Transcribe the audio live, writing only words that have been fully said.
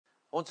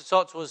I want to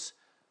talk to us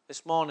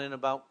this morning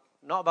about,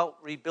 not about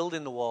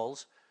rebuilding the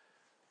walls,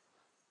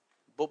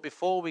 but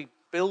before we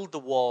build the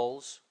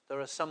walls,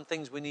 there are some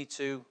things we need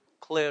to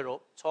clear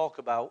up, talk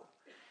about,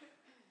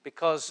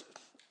 because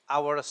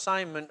our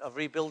assignment of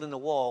rebuilding the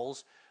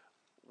walls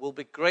will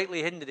be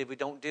greatly hindered if we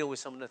don't deal with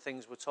some of the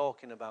things we're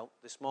talking about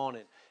this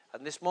morning.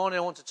 And this morning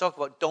I want to talk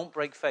about don't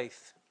break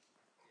faith.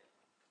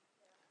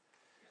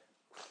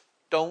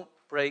 Don't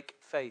break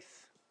faith.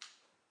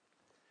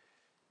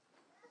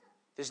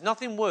 There's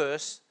nothing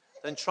worse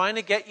than trying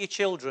to get your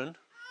children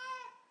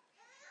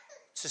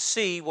to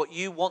see what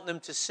you want them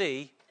to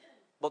see,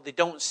 but they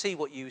don't see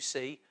what you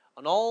see,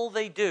 and all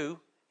they do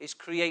is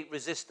create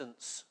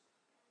resistance.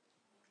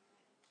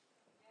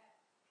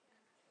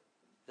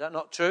 Is that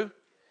not true?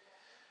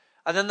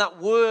 And then that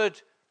word,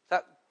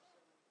 that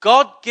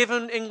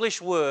God-given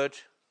English word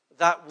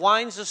that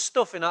winds the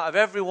stuffing out of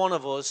every one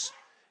of us,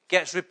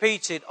 gets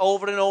repeated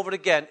over and over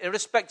again,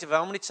 irrespective of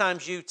how many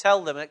times you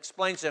tell them and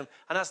explain to them.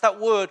 And that's that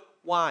word,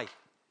 why.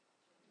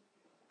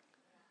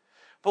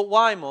 But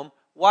why, Mum?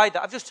 Why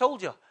that? I've just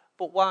told you.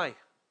 But why?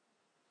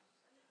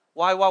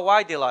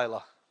 Why,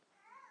 Delilah?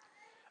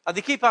 And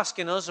they keep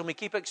asking us and we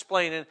keep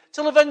explaining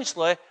till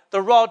eventually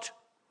the rod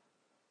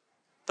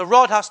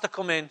has to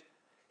come in.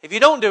 If you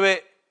don't do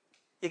it,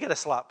 you get a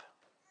slap.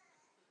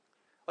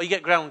 Or you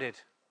get grounded.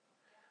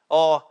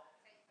 Or,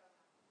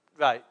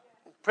 right,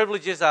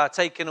 privileges are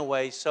taken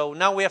away. So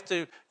now we have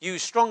to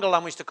use stronger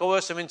language to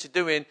coerce them into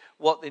doing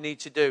what they need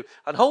to do.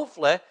 And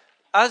hopefully,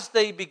 as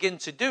they begin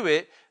to do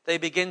it, they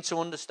begin to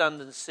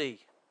understand and see.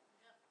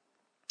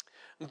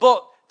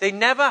 But they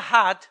never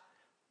had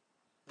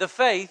the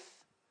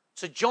faith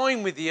to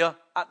join with you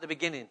at the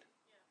beginning.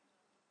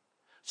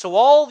 So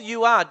all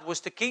you had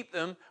was to keep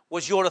them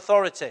was your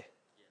authority.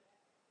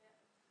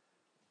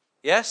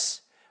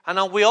 Yes? And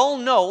now we all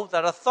know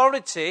that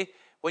authority,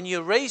 when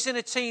you're raising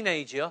a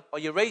teenager or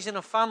you're raising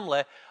a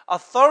family,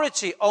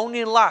 authority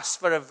only lasts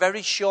for a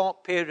very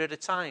short period of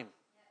time.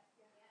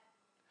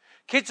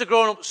 Kids are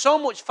growing up so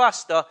much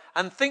faster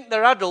and think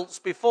they're adults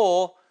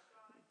before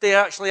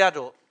they're actually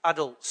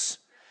adults.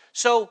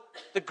 So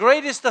the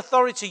greatest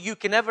authority you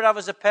can ever have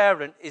as a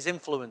parent is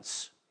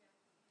influence.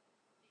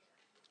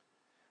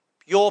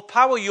 Your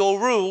power,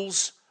 your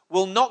rules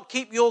will not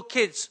keep your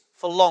kids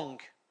for long.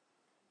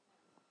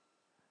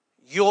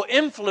 Your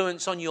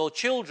influence on your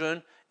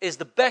children is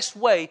the best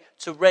way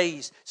to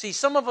raise. See,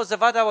 some of us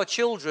have had our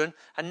children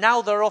and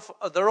now they're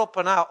up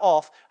and out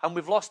off and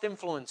we've lost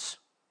influence.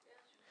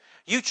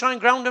 You try and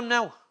ground them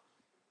now.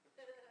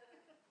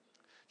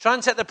 Try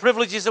and take the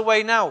privileges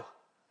away now.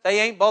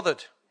 They ain't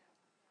bothered.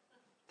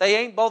 They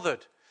ain't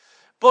bothered.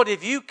 But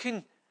if you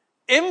can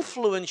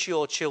influence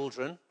your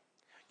children,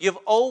 you've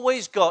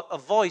always got a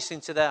voice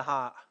into their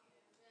heart.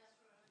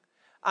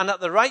 And at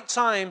the right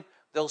time,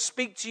 they'll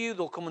speak to you,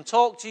 they'll come and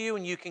talk to you,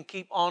 and you can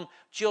keep on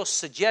just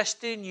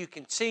suggesting, you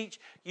can teach,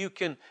 you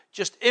can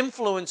just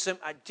influence them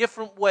at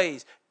different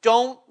ways.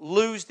 Don't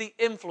lose the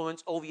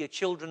influence over your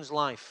children's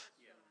life.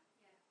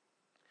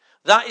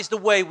 That is the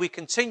way we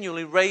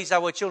continually raise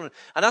our children.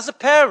 And as a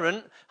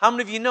parent, how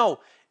many of you know,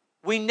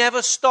 we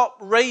never stop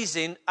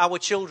raising our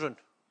children.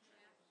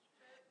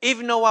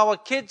 Even though our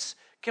kids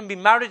can be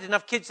married and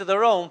have kids of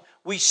their own,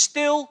 we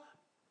still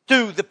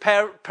do the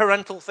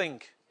parental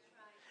thing.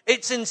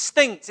 It's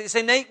instinct. It's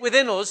innate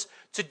within us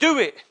to do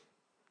it.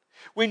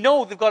 We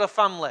know they've got a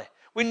family.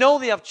 We know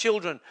they have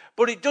children.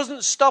 But it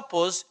doesn't stop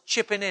us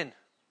chipping in.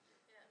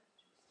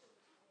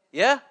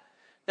 Yeah?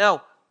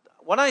 Now,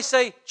 when I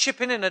say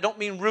chipping in, I don't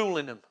mean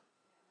ruling them.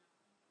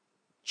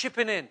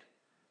 Chipping in.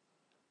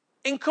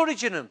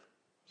 Encouraging them.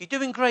 You're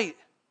doing great.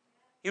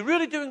 You're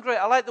really doing great.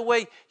 I like the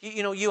way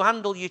you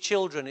handle your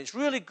children. It's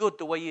really good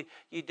the way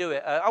you do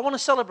it. I want to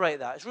celebrate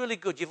that. It's really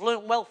good. You've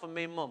learnt well from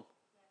me and Mum.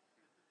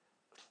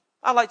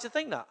 I like to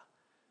think that.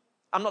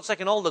 I'm not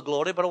taking all the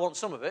glory, but I want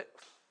some of it.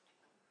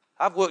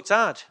 I've worked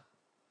hard.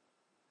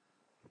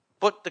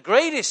 But the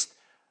greatest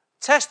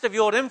test of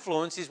your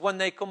influence is when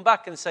they come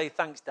back and say,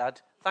 thanks,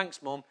 Dad.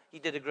 Thanks, Mum. You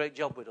did a great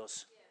job with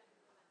us.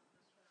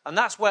 And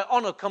that's where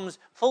honor comes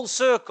full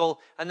circle,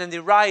 and then they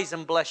rise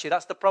and bless you.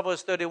 That's the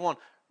Proverbs 31.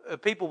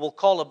 People will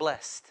call her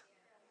blessed.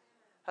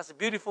 That's a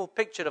beautiful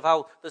picture of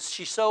how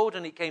she sowed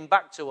and it came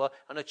back to her,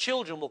 and her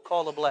children will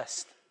call her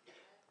blessed.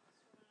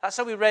 That's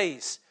how we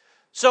raise.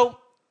 So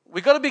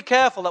we've got to be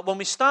careful that when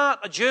we start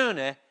a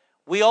journey,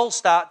 we all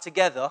start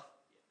together,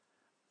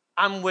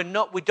 and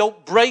we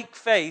don't break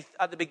faith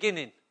at the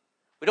beginning.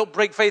 We don't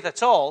break faith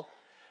at all.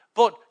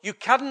 But you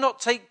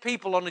cannot take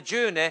people on a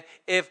journey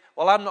if,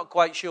 I'm not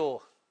quite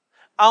sure.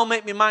 I'll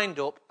make my mind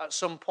up at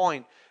some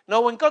point.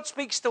 No, when God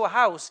speaks to a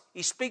house,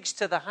 he speaks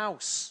to the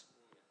house.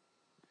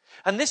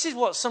 And this is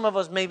what some of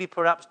us maybe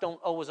perhaps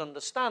don't always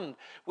understand.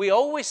 We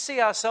always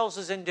see ourselves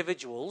as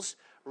individuals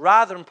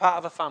rather than part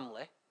of a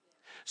family.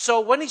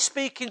 So when he's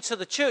speaking to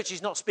the church,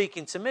 he's not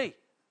speaking to me.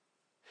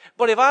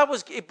 But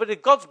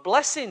if God's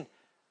blessing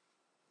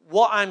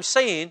what I'm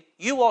saying,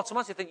 you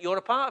automatically think you're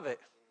a part of it.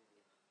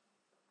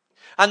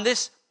 And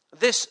this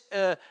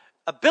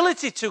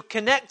ability to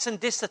connect and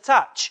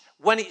disattach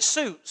when it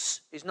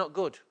suits is not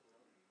good.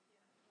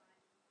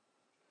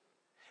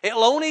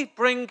 It'll only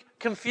bring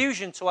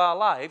confusion to our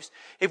lives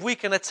if we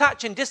can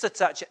attach and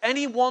disattach at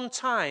any one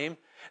time,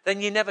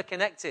 then you're never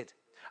connected.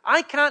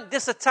 I can't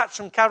disattach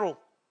from Carol.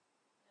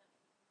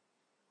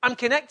 I'm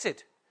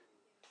connected.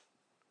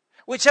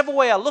 Whichever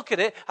way I look at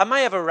it, I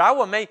may have a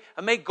row,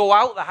 I may go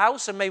out the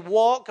house, I may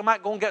walk, I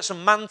might go and get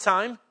some man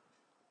time.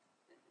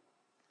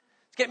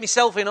 Get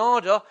myself in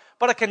order,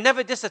 but I can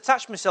never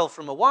disattach myself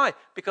from her. Why?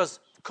 Because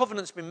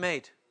covenant's been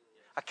made.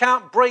 I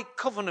can't break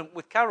covenant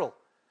with Carol.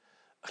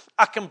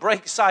 I can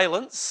break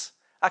silence,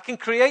 I can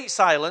create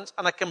silence,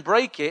 and I can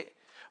break it,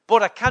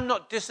 but I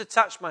cannot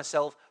disattach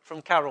myself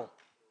from Carol.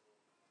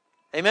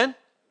 Amen?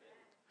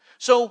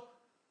 So,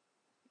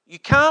 you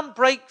can't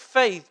break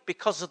faith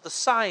because of the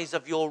size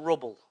of your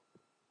rubble.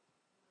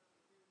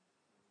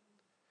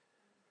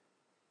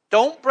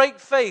 Don't break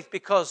faith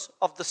because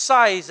of the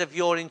size of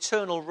your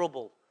internal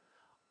rubble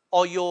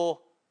or your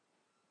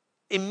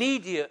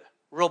immediate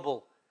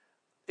rubble.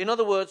 In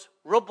other words,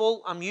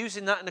 rubble, I'm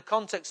using that in the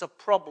context of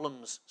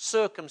problems,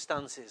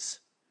 circumstances,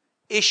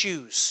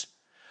 issues.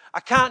 I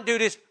can't do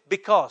this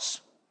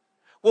because.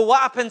 Well,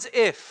 what happens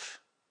if?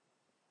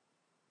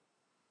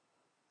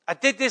 I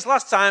did this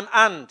last time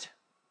and.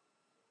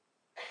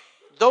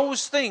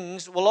 Those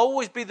things will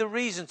always be the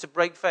reason to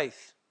break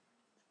faith.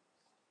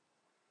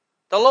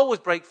 They'll always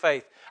break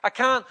faith. I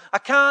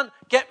can't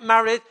get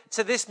married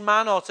to this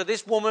man or to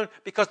this woman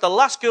because the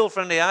last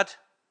girlfriend they had,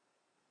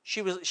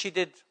 she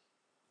did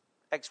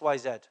X, Y,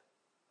 Z.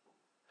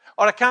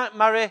 Or I can't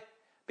marry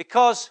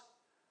because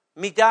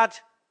me dad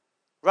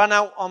ran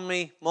out on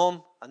me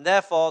mum and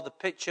therefore the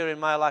picture in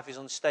my life is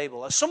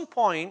unstable. At some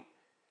point,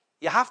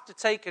 you have to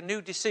take a new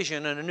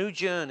decision and a new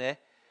journey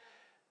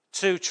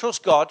to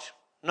trust God.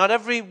 Not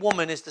every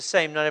woman is the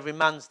same. Not every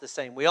man's the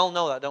same. We all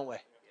know that, don't we?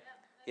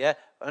 Yeah?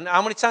 And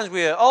how many times we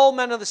hear, all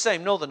men are the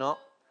same. No, they're not.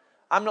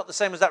 I'm not the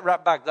same as that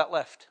rat bag that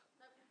left.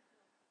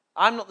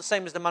 I'm not the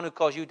same as the man who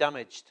caused you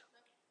damaged.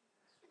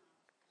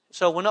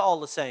 So we're not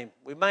all the same.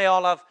 We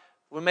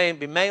may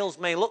be males,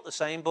 may look the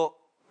same, but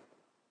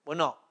we're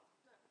not.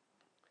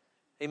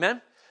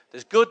 Amen?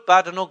 There's good,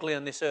 bad, and ugly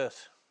on this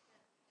earth.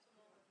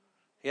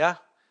 Yeah?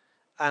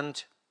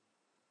 And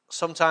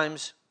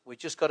sometimes we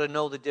just got to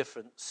know the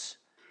difference.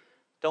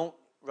 Don't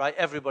write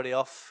everybody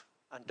off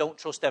and don't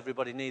trust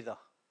everybody neither.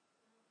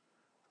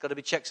 Got to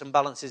be checks and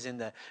balances in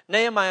there.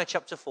 Nehemiah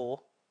chapter 4,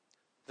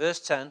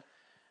 verse 10.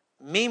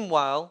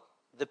 Meanwhile,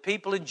 the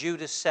people in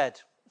Judah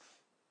said,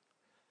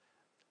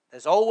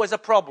 there's always a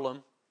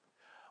problem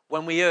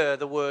when we hear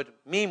the word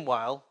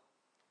meanwhile,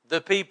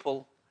 the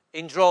people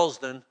in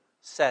Dresden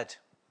said.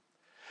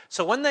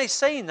 So when they're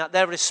saying that,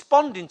 they're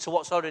responding to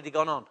what's already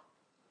gone on.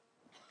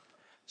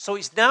 So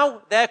it's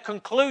now their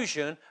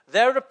conclusion,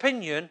 their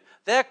opinion,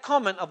 their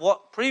comment of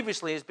what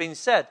previously has been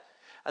said.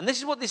 And this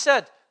is what they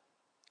said.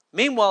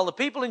 Meanwhile, the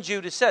people in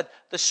Judah said,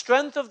 the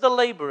strength of the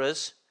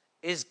laborers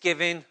is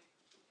giving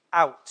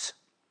out.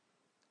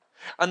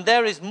 And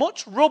there is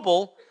much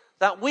rubble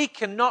that we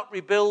cannot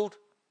rebuild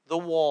the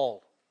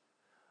wall.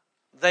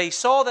 They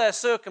saw their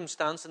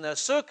circumstance, and their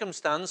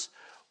circumstance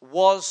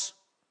was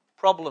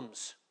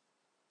problems.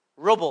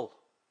 Rubble.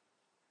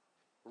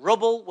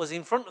 Rubble was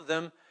in front of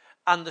them,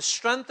 and the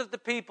strength of the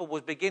people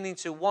was beginning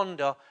to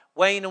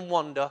wane and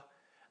wander,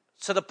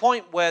 to the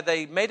point where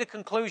they made a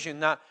conclusion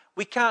that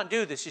we can't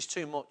do this, it's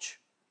too much.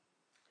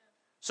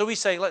 So we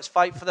say, let's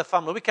fight for the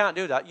family. We can't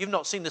do that. You've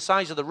not seen the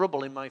size of the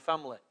rubble in my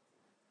family.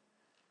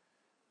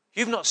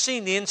 You've not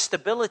seen the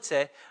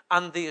instability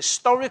and the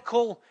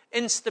historical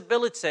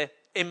instability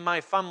in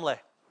my family.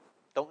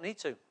 Don't need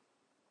to.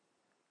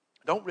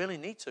 Don't really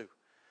need to.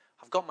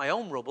 I've got my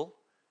own rubble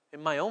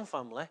in my own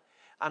family.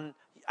 And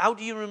how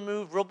do you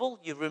remove rubble?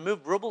 You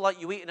remove rubble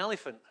like you eat an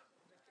elephant.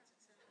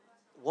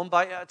 One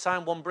bite at a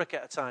time, one brick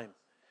at a time.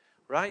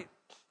 Right?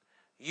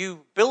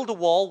 You build a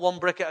wall one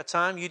brick at a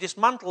time. You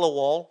dismantle a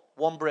wall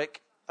one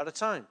brick at a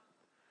time.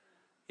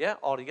 Yeah?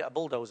 Or you get a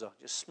bulldozer.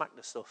 Just smack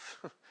the stuff.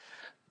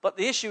 But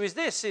the issue is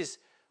this, is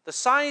the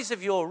size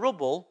of your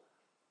rubble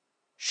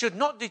should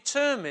not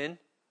determine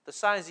the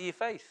size of your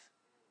faith.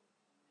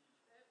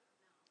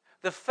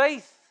 The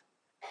faith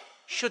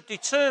should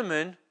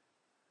determine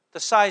the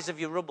size of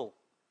your rubble.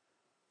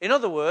 In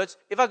other words,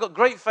 if I've got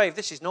great faith,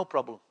 this is no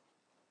problem.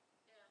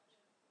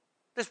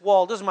 This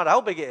wall, doesn't matter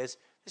how big it is,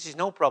 this is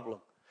no problem.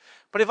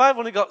 But if I've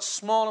only got a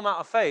small amount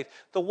of faith,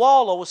 the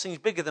wall always seems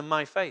bigger than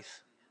my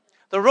faith.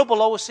 The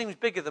rubble always seems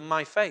bigger than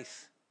my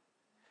faith.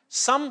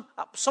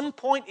 At some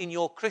point in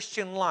your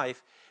Christian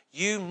life,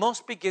 you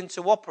must begin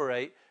to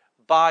operate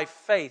by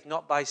faith,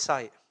 not by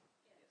sight.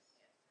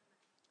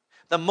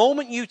 The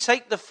moment you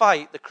take the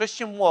fight, the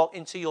Christian walk,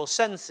 into your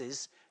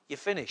senses, you're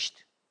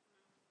finished.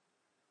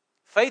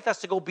 Faith has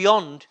to go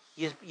beyond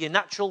your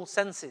natural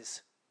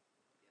senses.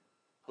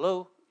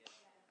 Hello?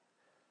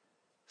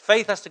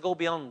 Faith has to go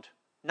beyond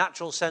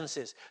natural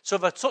senses. So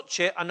if I touch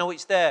it, I know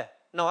it's there.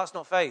 No, that's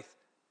not faith.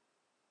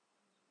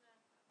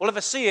 Well, if I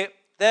see it,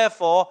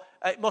 therefore,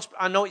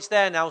 I know it's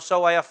there now,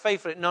 so I have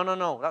faith for it.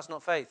 No, that's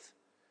not faith.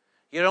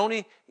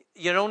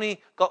 You've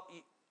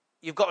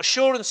got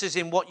assurances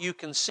in what you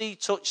can see,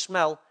 touch,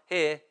 smell,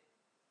 hear.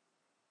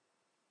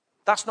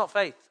 That's not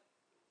faith.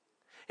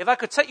 If I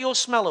could take your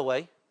smell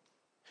away,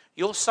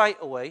 your sight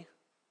away,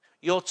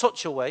 your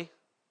touch away,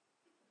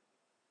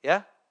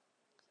 yeah,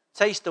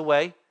 taste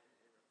away,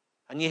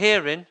 and your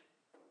hearing,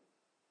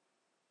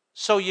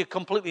 so you're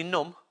completely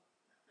numb,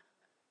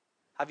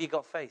 have you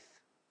got faith?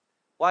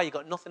 Why? You've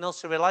got nothing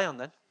else to rely on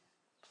then.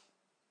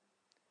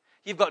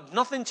 You've got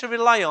nothing to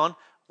rely on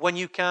when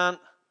you can't.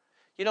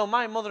 You know,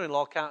 my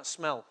mother-in-law can't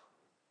smell.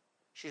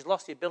 She's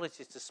lost the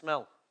ability to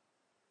smell.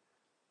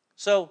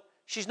 So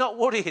she's not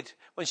worried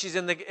when she's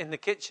in the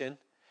kitchen.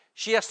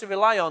 She has to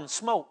rely on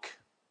smoke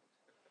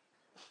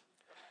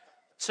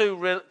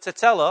to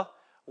tell her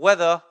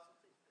whether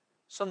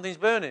something's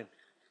burning.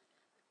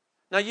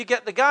 Now you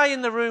get the guy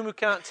in the room who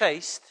can't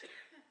taste,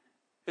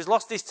 who's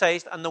lost his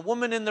taste, and the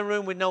woman in the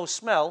room with no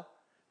smell.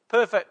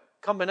 Perfect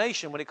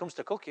combination when it comes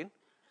to cooking.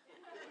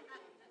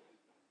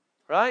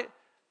 Right?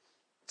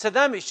 To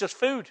them, it's just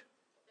food.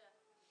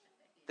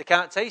 They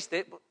can't taste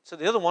it, but to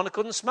the other one, they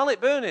couldn't smell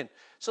it burning.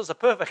 So it's a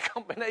perfect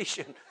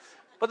combination.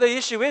 But the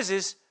issue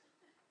is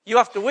you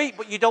have to eat,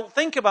 but you don't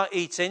think about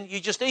eating. You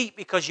just eat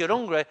because you're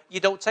hungry. You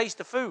don't taste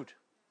the food.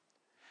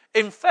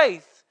 In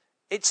faith,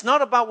 it's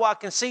not about what I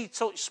can see,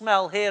 touch,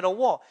 smell, hear, or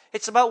what.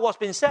 It's about what's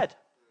been said.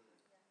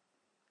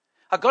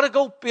 I've got to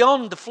go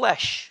beyond the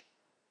flesh.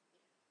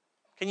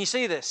 Can you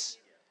see this?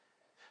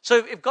 So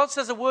if God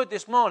says a word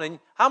this morning,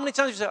 how many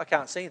times do you say, I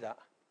can't see that?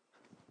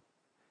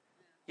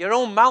 Your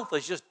own mouth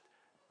has just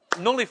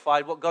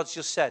nullified what God's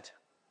just said.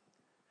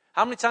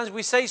 How many times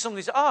we say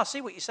something, I see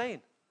what you're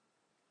saying.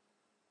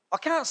 I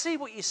can't see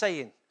what you're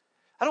saying.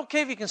 I don't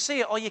care if you can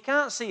see it or you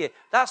can't see it.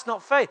 That's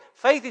not faith.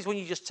 Faith is when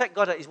you just take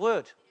God at his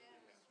word.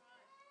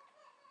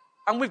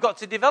 And we've got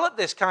to develop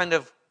this kind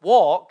of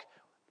walk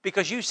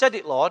because you said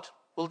it, Lord,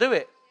 we'll do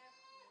it.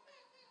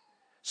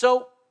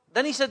 So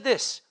then he said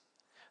this,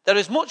 there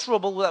is much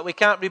rubble that we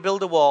can't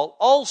rebuild a wall.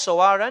 Also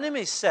our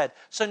enemies said.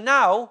 So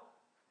now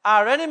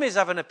our enemies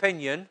have an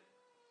opinion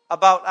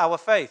about our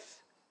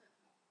faith.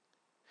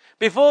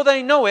 Before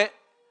they know it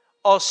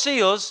or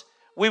see us,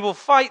 we will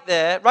fight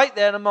right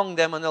there among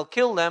them, and they'll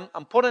kill them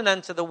and put an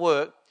end to the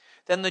work.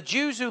 Then the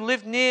Jews who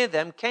lived near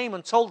them came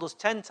and told us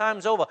 10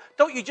 times over.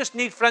 Don't you just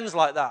need friends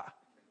like that?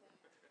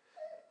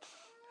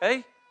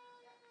 Hey?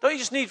 Don't you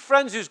just need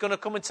friends who's going to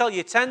come and tell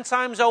you 10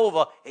 times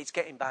over, it's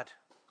getting bad.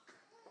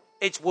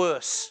 It's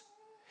worse.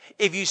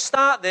 If you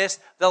start this,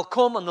 they'll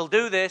come and they'll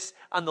do this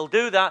and they'll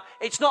do that.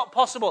 It's not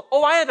possible.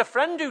 Oh, I had a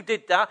friend who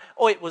did that.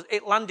 Oh,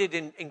 it landed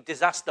in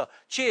disaster.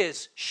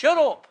 Cheers. Shut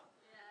up.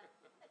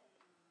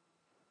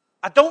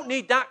 I don't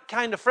need that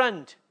kind of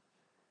friend.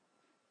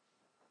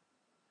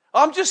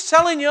 I'm just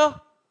telling you.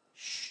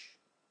 Shh.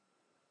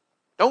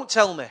 Don't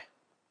tell me.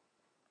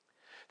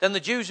 Then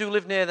the Jews who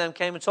lived near them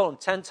came and told them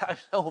 10 times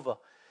over,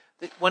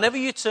 that whenever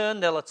you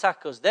turn, they'll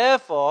attack us.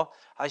 Therefore,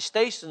 I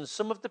stationed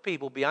some of the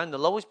people behind the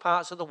lowest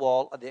parts of the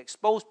wall at the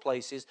exposed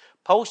places,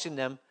 posting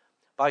them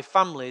by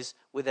families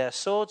with their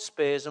swords,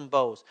 spears, and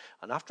bows.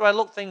 And after I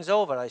looked things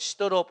over, I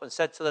stood up and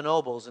said to the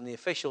nobles and the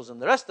officials and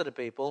the rest of the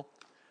people,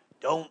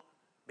 don't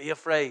be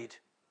afraid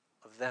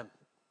of them.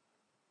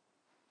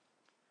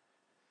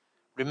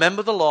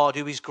 Remember the Lord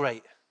who is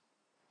great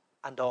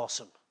and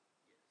awesome.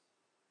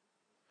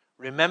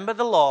 Remember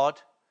the Lord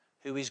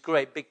who is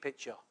great. Big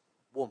picture.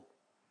 One.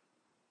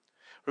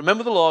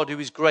 Remember the Lord who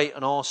is great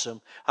and awesome,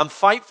 and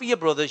fight for your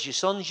brothers, your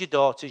sons, your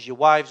daughters, your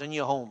wives, and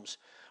your homes.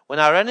 When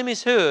our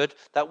enemies heard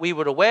that we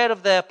were aware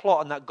of their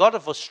plot and that God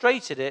had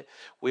frustrated it,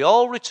 we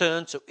all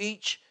returned to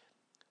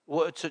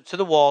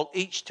the wall,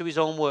 each to his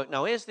own work.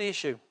 Now here's the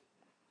issue.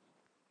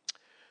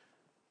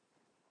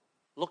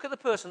 Look at the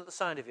person at the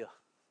side of you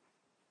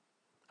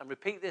and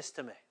repeat this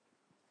to me.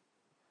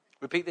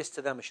 Repeat this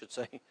to them, I should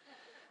say.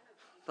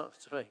 Not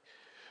to me.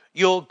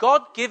 Your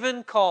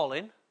God-given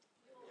calling,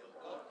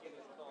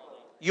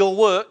 your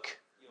work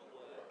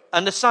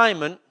and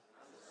assignment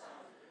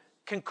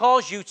can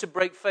cause you to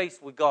break faith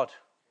with God.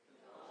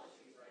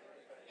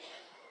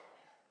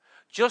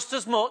 Just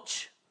as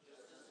much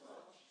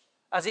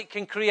as it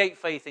can create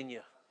faith in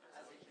you.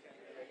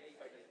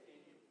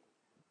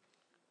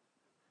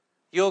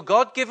 Your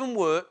God-given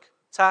work,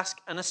 task,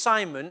 and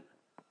assignment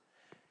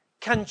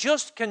can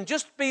just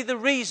be the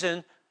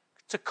reason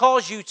to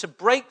cause you to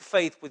break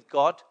faith with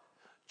God,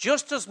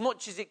 just as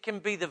much as it can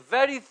be the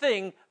very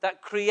thing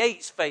that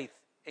creates faith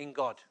in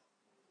God.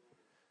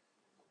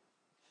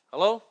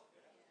 Hello?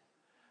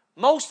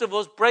 Most of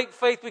us break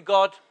faith with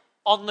God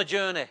on the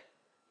journey.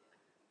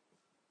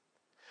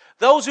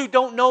 Those who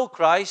don't know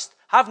Christ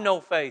have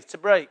no faith to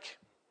break.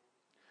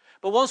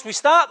 But once we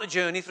start the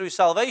journey through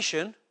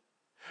salvation,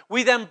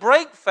 we then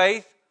break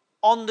faith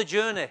on the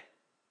journey.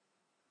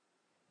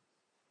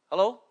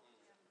 Hello?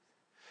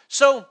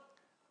 So,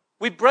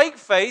 we break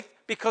faith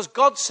because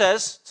God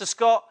says to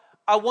Scott,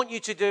 I want you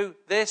to do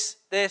this,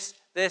 this,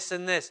 this,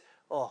 and this.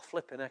 Oh,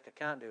 flipping heck, I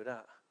can't do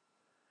that.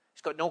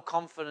 He's got no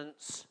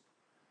confidence,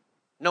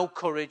 no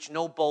courage,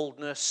 no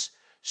boldness.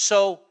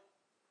 So,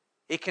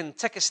 he can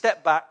take a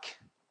step back.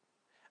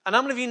 And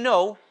how many of you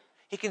know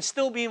he can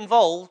still be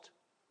involved,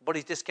 but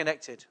he's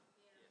disconnected?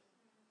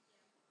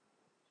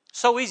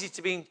 So easy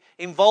to be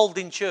involved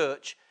in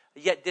church,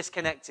 yet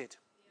disconnected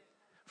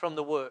from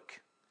the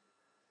work.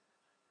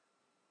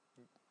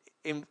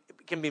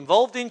 Can be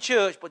involved in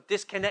church, but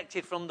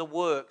disconnected from the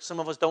work. Some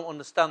of us don't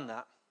understand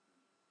that.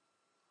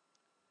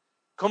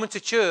 Coming to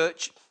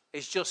church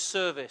is just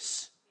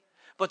service.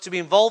 But to be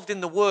involved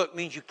in the work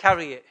means you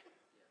carry it.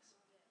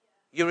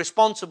 You're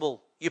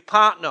responsible. You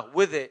partner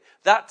with it.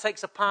 That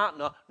takes a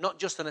partner, not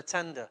just an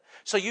attender.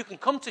 So you can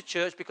come to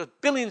church because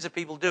billions of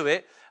people do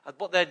it,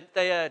 but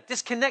they are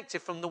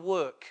disconnected from the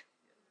work.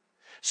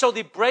 So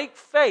they break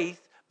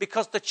faith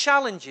because the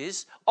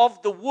challenges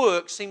of the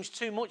work seems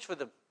too much for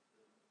them.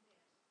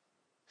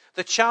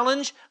 The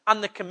challenge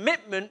and the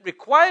commitment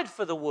required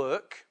for the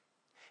work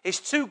is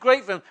too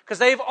great for them because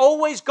they've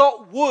always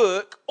got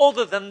work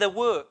other than their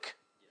work.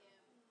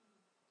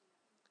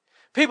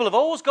 People have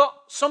always got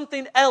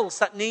something else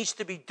that needs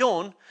to be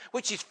done,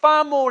 which is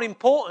far more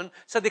important.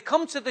 So they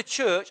come to the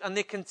church and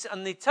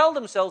they tell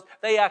themselves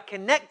they are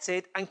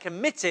connected and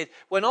committed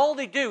when all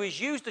they do is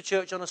use the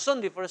church on a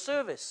Sunday for a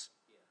service.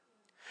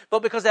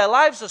 But because their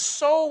lives are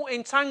so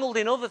entangled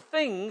in other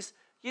things,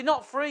 you're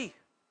not free.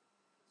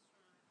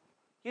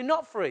 You're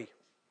not free.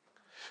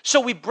 So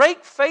we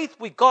break faith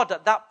with God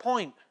at that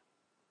point.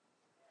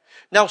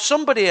 Now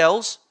somebody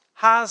else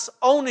has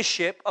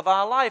ownership of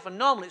our life, and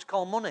normally it's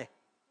called money.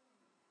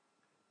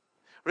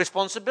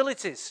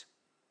 Responsibilities.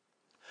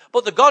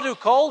 But the God who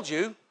called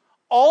you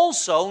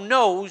also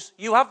knows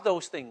you have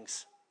those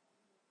things.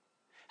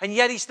 And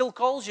yet he still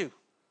calls you.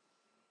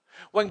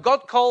 When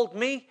God called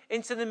me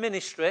into the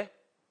ministry,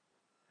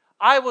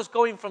 I was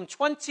going from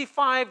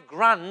 25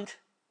 grand,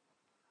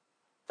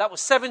 that was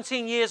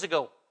 17 years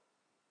ago.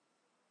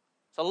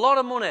 It's a lot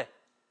of money.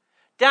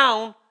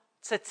 Down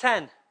to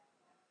 10.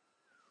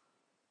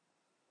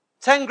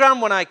 10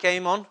 grand when I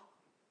came on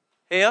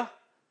here.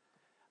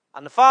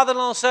 And the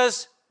father-in-law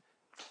says,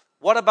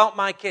 what about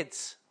my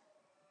kids?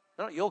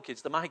 They're not your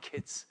kids, they're my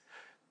kids.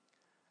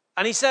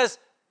 And he says,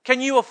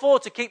 can you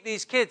afford to keep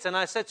these kids? And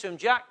I said to him,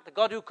 Jack, the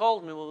God who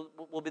called me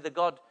will be the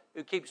God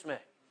who keeps me.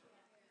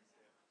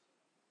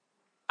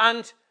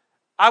 And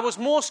I was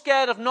more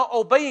scared of not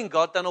obeying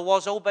God than I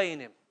was obeying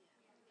him.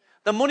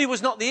 The money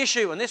was not the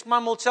issue. And this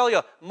man will tell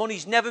you,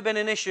 money's never been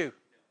an issue.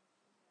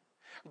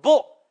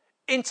 But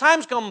in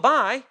times gone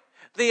by,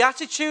 the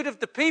attitude of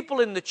the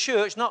people in the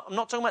church, I'm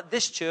not talking about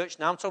this church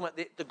now, I'm talking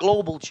about the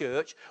global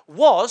church,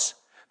 was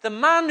the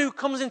man who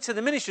comes into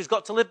the ministry has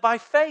got to live by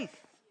faith.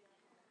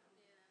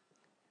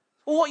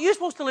 Well, what are you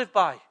supposed to live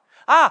by?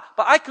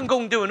 But I can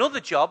go and do another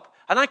job,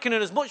 and I can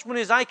earn as much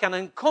money as I can,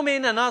 and come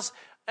in and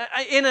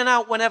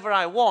out whenever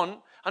I want,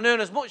 and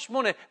earn as much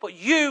money, but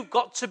you've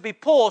got to be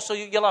poor so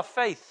you'll have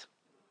faith.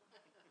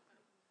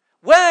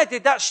 Where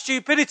did that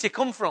stupidity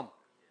come from?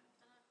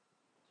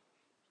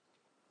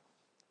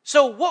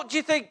 So what do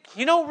you think?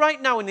 You know,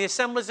 right now in the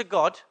Assemblies of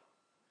God,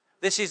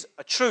 this is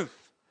a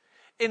truth.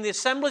 In the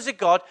Assemblies of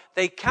God,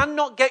 they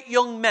cannot get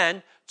young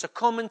men to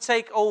come and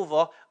take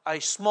over a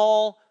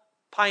small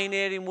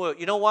pioneering work.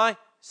 You know why? They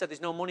said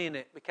there's no money in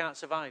it. We can't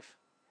survive.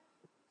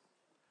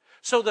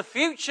 So the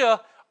future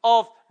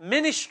of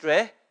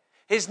ministry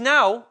is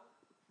now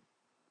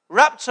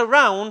wrapped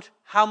around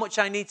how much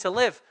I need to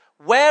live.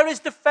 Where is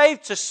the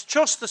faith to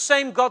trust the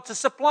same God to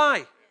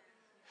supply?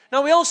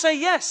 Now we all say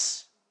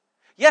yes.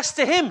 Yes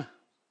to him.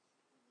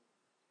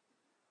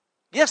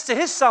 Yes to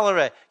his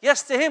salary.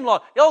 Yes to him,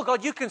 Lord. Oh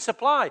God, you can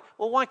supply.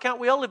 Well, why can't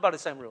we all live by the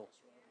same rules?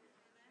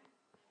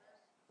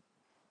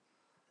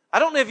 I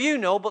don't know if you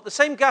know, but the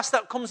same gas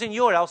that comes in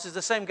your house is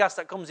the same gas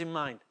that comes in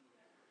mine.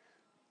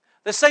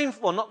 The same,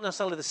 well, not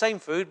necessarily the same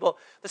food, but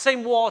the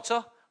same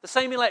water, the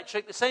same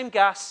electric, the same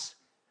gas,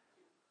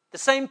 the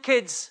same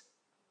kids,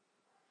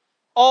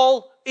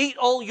 all eat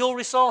all your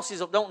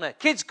resources up, don't they?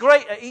 Kids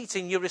great at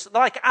eating your resources.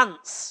 They're like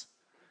ants.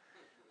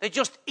 They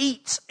just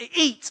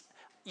eat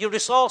your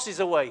resources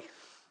away.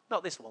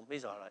 Not this one,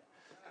 he's all right.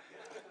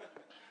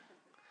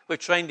 We've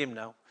trained him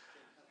now.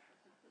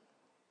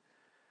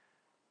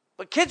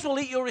 But kids will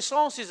eat your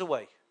resources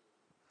away.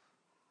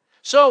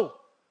 So,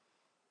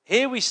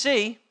 here we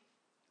see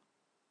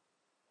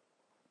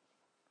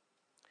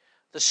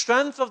the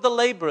strength of the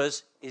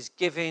laborers is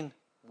giving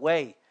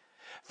way.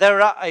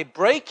 They're at a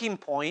breaking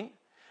point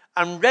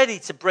and ready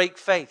to break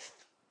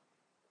faith.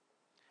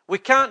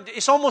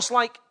 It's almost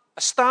like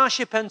a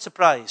Starship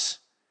Enterprise.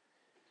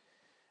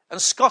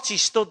 And Scotty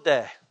stood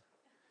there.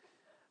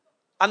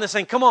 And they're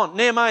saying, come on,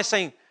 Nehemiah's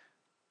saying,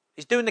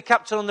 he's doing the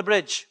captain on the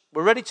bridge.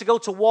 We're ready to go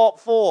to warp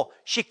 4.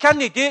 She can't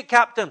do it,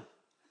 Captain.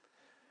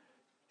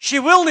 She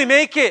will not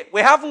make it.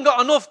 We haven't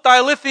got enough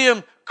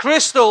dilithium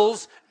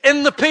crystals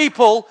in the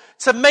people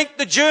to make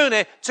the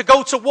journey to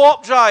go to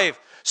warp drive.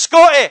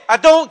 Scotty, I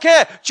don't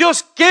care.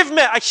 Just give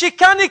me. She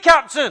can,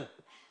 Captain.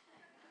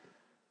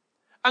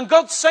 And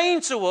God's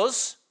saying to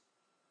us,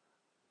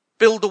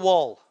 build a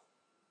wall.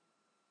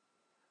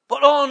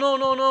 But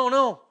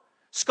no.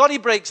 Scotty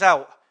breaks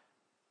out.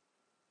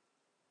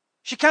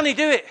 She can't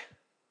do it.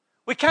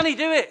 We can't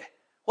do it.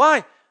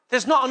 Why?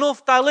 There's not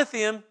enough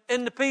dilithium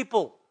in the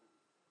people.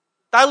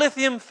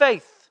 Dilithium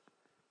faith.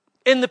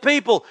 in the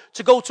people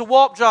to go to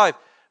warp drive.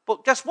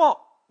 But guess what?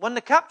 When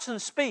the captain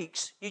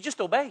speaks, you just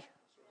obey.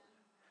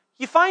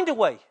 You find a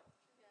way.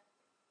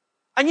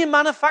 And you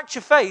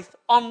manufacture faith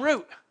en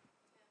route.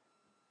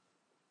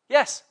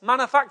 Yes,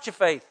 manufacture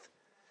faith.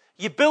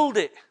 You build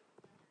it.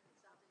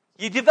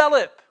 You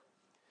develop.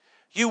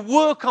 You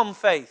work on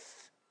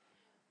faith.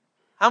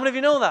 How many of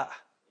you know that?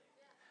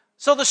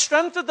 So the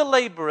strength of the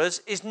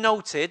laborers is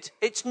noted.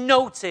 It's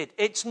noted.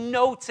 It's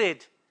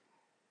noted.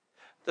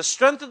 The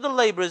strength of the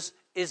laborers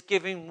is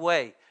giving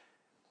way.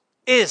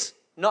 Is,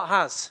 not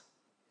has.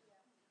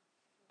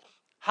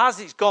 Has,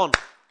 it's gone.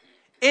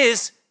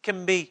 Is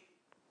can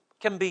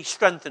be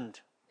strengthened.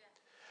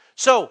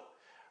 So,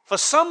 for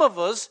some of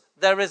us,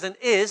 there is an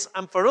is,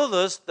 and for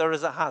others, there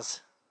is a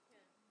has.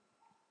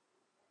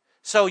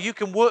 So you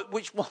can work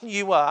which one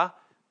you are,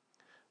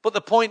 but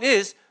the point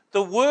is,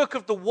 the work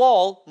of the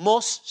wall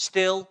must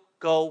still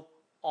go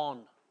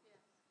on.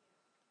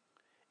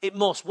 It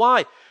must.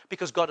 Why?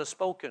 Because God has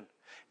spoken.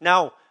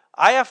 Now,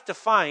 I have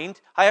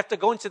to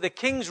go into the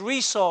king's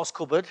resource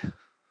cupboard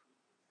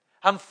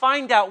and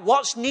find out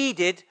what's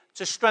needed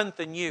to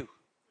strengthen you.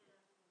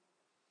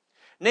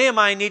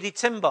 Nehemiah needed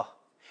timber.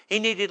 He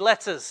needed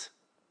letters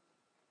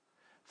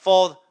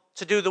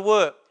to do the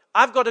work.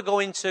 I've got to go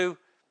into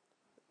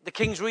the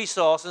king's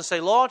resource and say,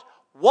 Lord,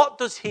 what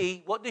do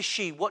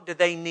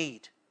they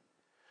need?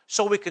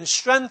 So we can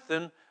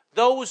strengthen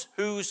those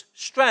whose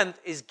strength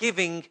is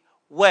giving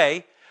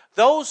way.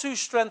 Those whose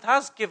strength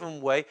has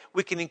given way,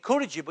 we can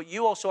encourage you, but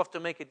you also have to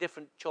make a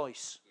different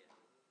choice.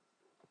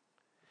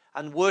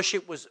 And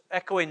worship was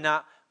echoing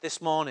that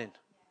this morning.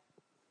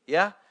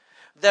 Yeah?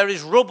 There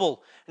is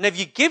rubble. And if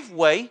you give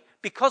way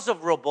because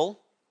of rubble,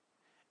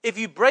 if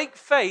you break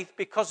faith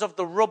because of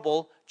the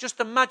rubble, just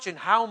imagine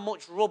how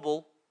much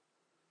rubble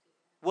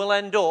will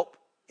end up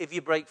if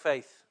you break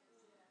faith.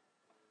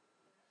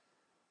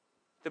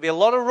 There'll be a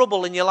lot of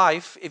rubble in your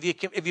life if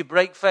you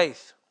break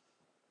faith.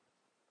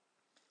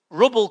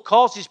 Rubble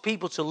causes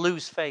people to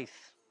lose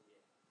faith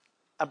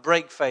and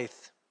break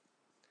faith.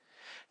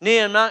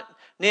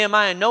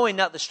 Nehemiah, knowing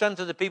that the strength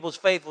of the people's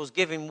faith was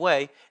giving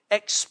way,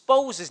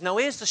 exposes. Now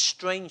here's the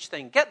strange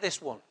thing. Get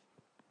this one.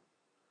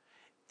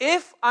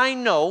 If I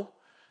know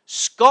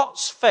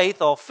Scott's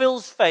faith or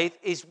Phil's faith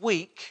is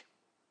weak,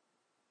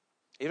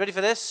 are you ready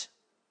for this?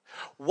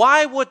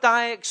 Why would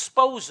I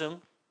expose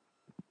them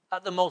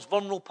at the most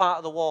vulnerable part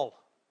of the wall?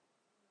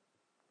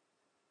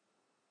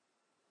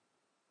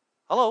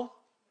 Hello?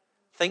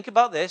 Think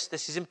about this.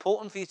 This is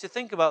important for you to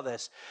think about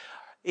this.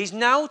 He's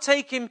now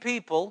taking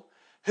people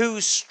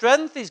whose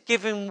strength is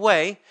giving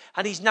way,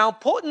 and he's now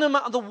putting them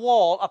at the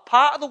wall, a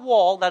part of the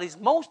wall that is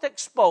most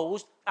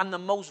exposed and the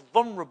most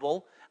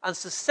vulnerable and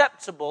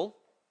susceptible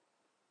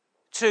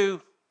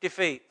to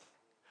defeat.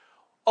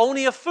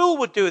 Only a fool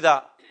would do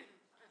that,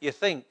 you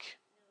think.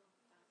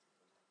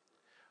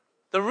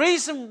 The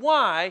reason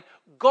why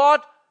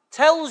God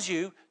tells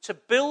you to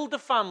build a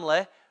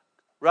family,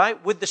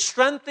 right, with the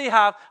strength they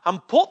have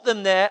and put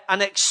them there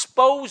and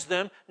expose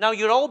them. Now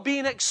you're all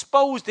being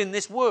exposed in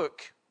this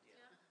work.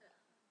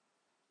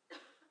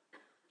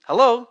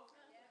 Hello?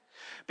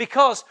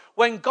 Because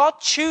when God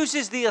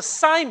chooses the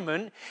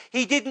assignment,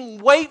 He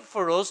didn't wait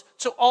for us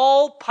to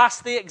all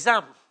pass the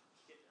exam.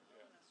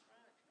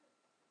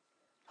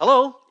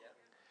 Hello?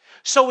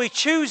 So He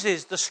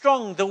chooses the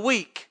strong, the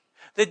weak,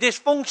 the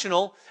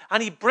dysfunctional,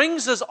 and He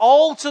brings us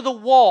all to the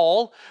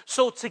wall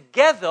so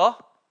together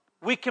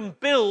we can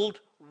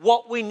build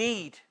what we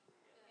need.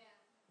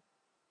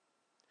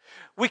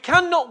 We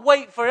cannot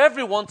wait for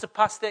everyone to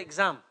pass the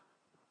exam,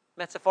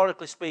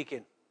 metaphorically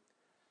speaking.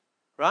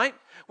 Right?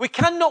 We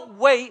cannot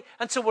wait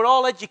until we're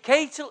all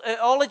educated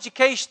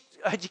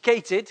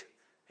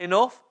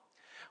enough.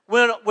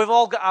 We've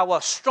all got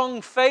our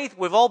strong faith.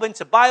 We've all been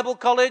to Bible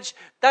college.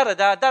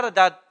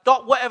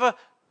 Whatever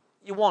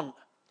you want.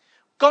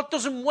 God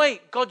doesn't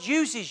wait. God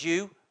uses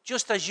you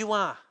just as you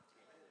are.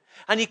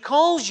 And He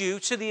calls you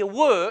to the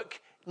work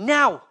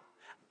now,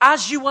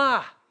 as you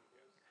are.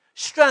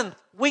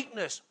 Strength,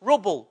 weakness,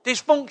 rubble,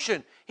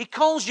 dysfunction. He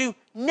calls you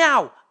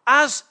now,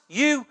 as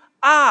you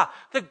are.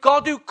 The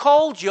God who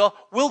called you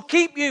will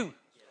keep you.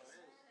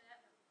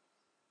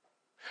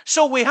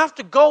 So we have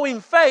to go in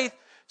faith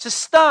to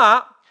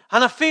start,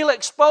 and I feel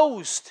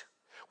exposed.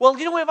 Well,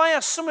 you know, if I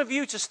asked some of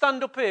you to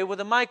stand up here with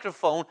a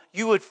microphone,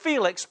 you would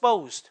feel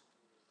exposed.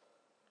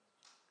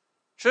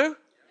 True?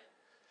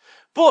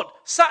 But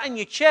sat in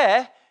your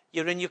chair,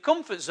 you're in your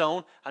comfort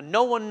zone, and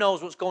no one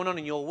knows what's going on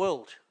in your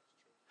world.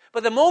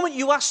 But the moment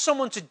you ask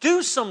someone to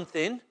do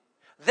something,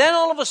 then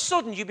all of a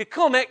sudden you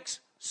become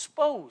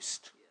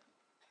exposed.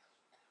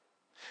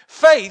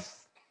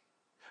 Faith,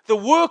 the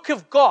work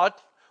of God,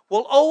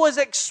 will always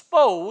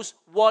expose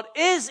what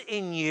is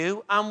in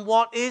you and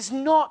what is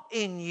not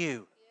in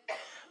you.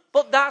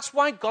 But that's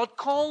why God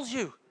calls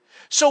you.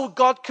 So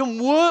God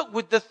can work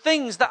with the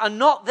things that are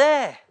not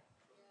there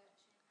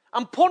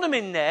and put them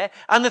in there,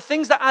 and the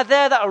things that are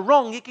there that are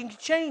wrong, He can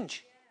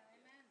change.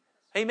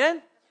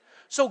 Amen?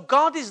 So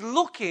God is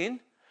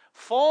looking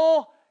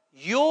for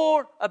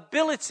your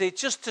ability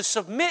just to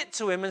submit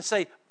to him and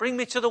say, bring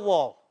me to the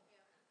wall.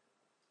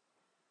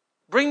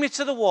 Bring me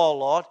to the wall,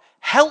 Lord.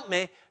 Help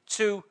me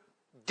to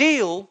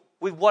deal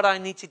with what I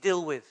need to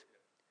deal with.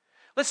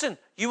 Listen,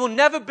 you will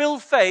never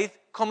build faith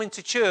coming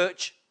to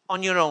church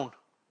on your own.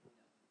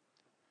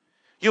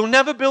 You'll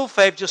never build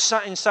faith just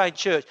sat inside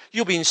church.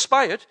 You'll be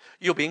inspired.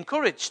 You'll be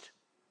encouraged.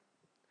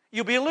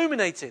 You'll be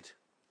illuminated.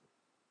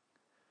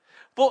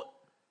 But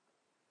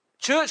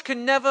church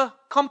can never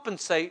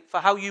compensate for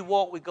how you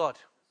walk with God.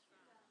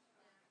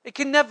 It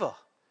can never.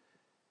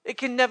 It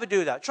can never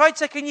do that. Try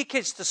taking your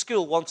kids to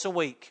school once a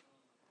week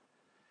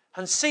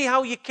and see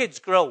how your kids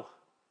grow.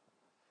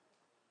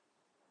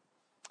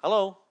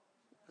 Hello?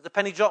 Has the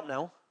penny dropped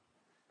now?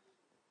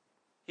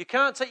 You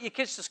can't take your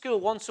kids to school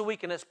once a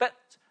week and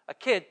expect a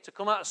kid to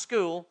come out of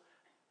school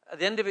at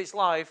the end of its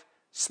life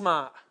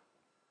smart.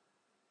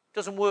 It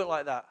doesn't work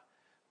like that.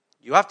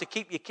 You have to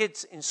keep your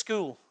kids in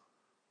school,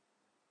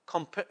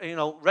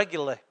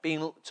 regularly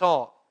being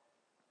taught.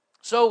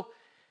 So,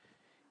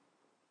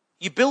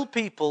 you build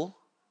people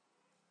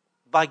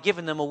by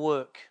giving them a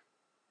work.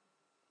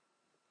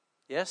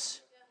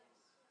 Yes?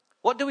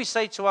 What do we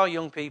say to our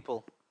young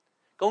people?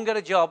 Go and get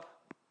a job.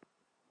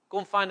 Go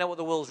and find out what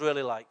the world's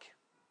really like.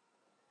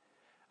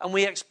 And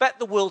we expect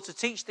the world to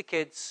teach the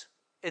kids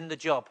in the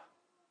job.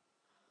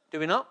 Do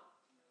we not?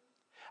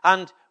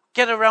 And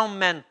get around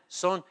men,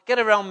 son. Get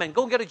around men.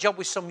 Go and get a job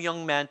with some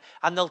young men,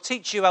 and they'll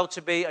teach you how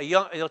to be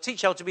they'll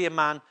teach you how to be a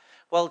man.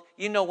 Well,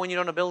 when you're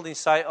on a building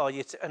site or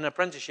you're an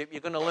apprenticeship, you're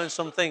going to learn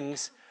some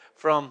things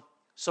from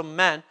some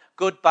men,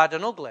 good, bad,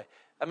 and ugly.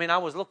 I mean, I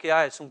was lucky.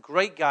 I had some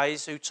great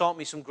guys who taught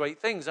me some great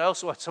things. I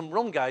also had some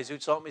rum guys who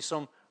taught me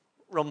some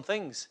rum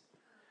things.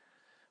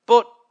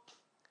 But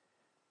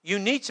you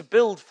need to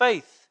build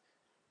faith.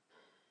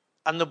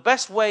 And the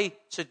best way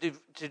to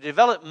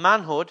develop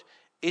manhood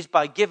is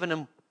by giving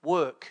them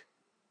work.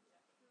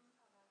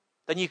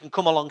 Then you can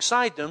come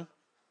alongside them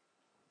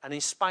and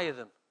inspire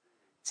them,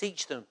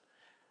 teach them,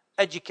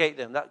 educate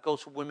them. That goes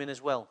for women as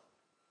well.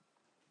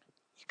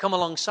 You come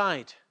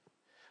alongside.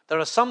 There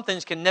are some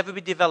things can never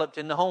be developed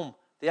in the home.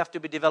 They have to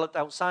be developed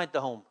outside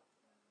the home.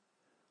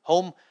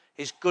 Home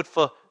is good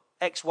for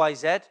X, Y,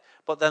 Z,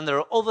 but then there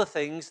are other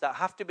things that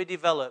have to be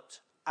developed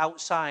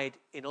outside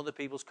in other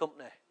people's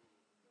company.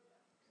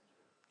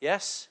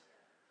 Yes?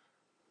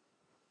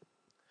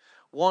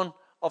 One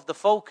of the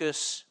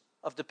focus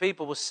of the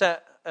people was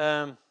set.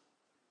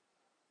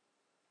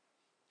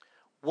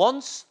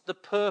 Once the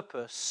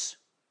purpose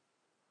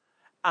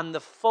and the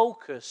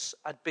focus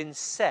had been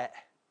set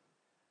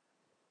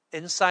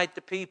inside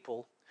the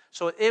people.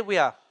 So here we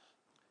are.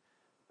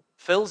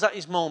 Phil's at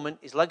his moment.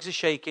 His legs are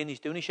shaking. He's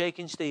doing a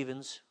shaking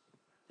Stevens.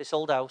 This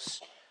old house.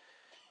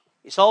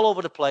 It's all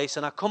over the place.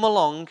 And I come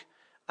along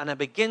and I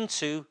begin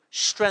to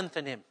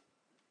strengthen him.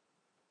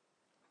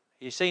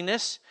 You seen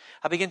this?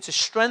 I begin to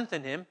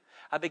strengthen him.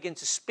 I begin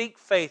to speak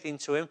faith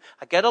into him.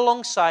 I get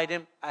alongside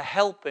him. I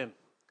help him.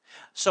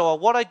 So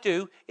what I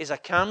do is I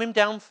calm him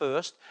down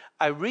first.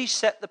 I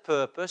reset the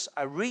purpose.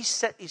 I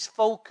reset his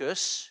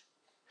focus.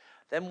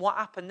 Then what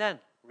happened then?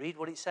 Read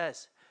what it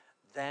says.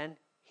 Then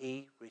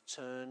he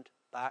returned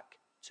back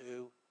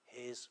to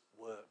his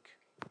work.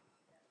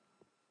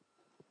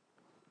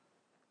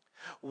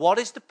 What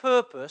is the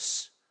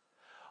purpose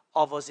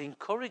of us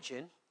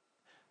encouraging,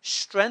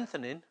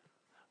 strengthening,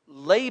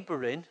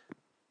 laboring,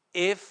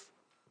 if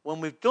when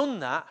we've done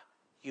that,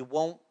 you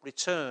won't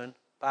return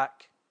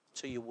back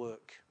to your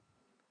work?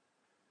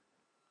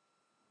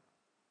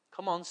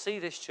 Come on, see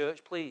this,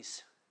 church,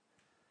 please.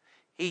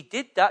 He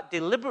did that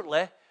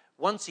deliberately.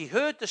 Once he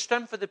heard the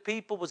strength of the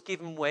people was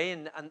giving way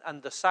and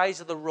the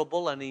size of the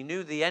rubble, and he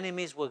knew the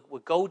enemies were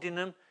goading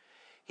him,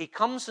 he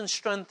comes and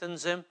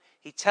strengthens him.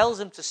 He tells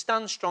him to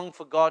stand strong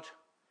for God.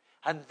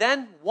 And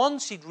then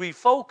once he'd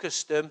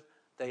refocused them,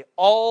 they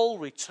all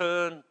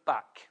return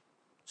back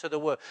to the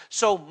work.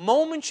 So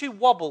momentary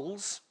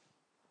wobbles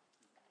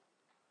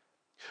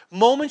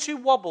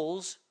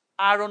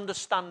are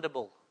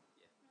understandable.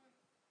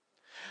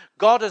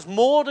 God has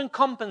more than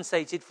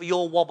compensated for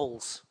your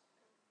wobbles.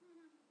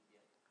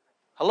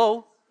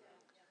 Hello?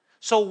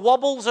 So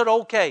wobbles are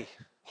okay.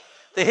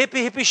 The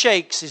hippie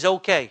shakes is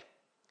okay.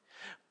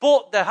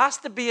 But there has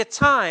to be a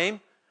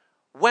time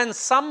when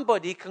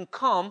somebody can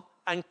come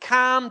and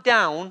calm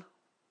down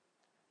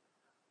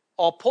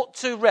or put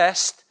to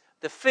rest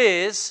the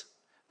fears,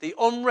 the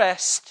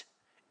unrest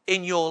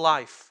in your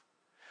life,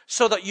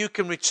 so that you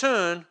can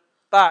return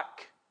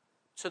back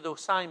to the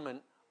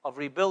assignment of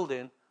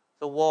rebuilding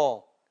the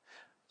wall.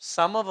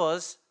 Some of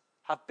us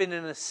have been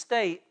in a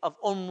state of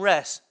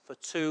unrest for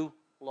too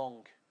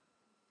long.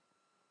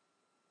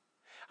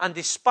 And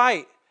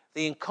despite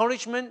the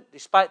encouragement,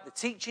 despite the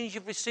teachings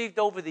you've received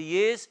over the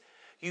years,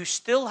 you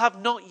still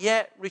have not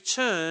yet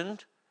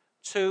returned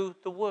to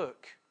the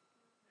work,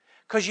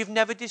 because you've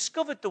never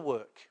discovered the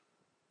work.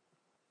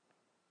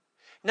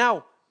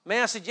 Now,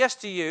 may I suggest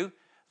to you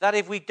that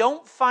if we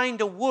don't find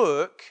a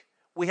work,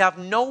 we have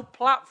no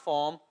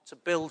platform to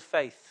build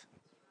faith.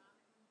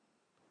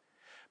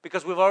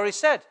 Because we've already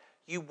said,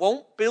 you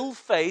won't build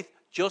faith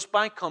just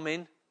by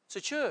coming to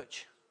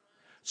church.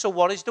 So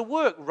what is the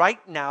work? Right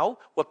now,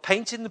 we're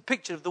painting the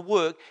picture of the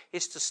work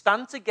is to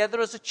stand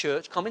together as a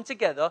church, coming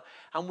together,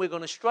 and we're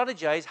going to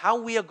strategize how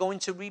we are going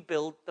to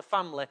rebuild the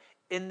family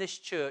in this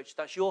church.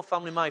 That's your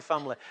family, my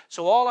family.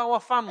 So all our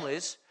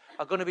families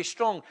are going to be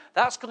strong.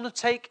 That's going to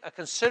take a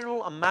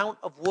considerable amount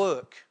of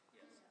work.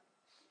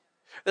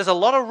 There's a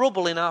lot of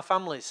rubble in our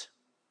families.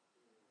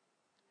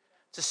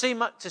 To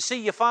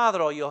see your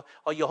father or your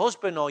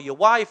husband or your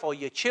wife or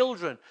your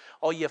children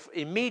or your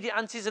immediate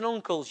aunties and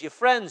uncles, your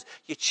friends,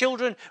 your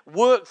children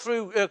work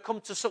through, come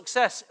to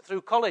success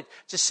through college.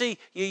 To see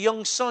your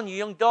young son, your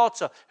young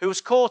daughter who was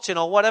courting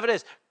or whatever it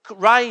is,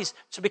 rise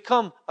to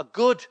become a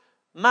good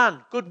man,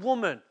 good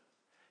woman.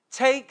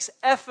 Takes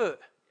effort.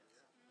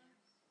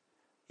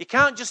 You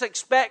can't just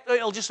expect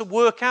it'll just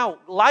work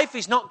out. Life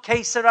is not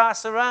que sera,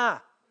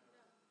 sera.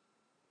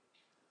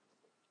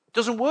 It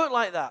doesn't work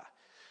like that.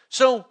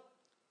 So,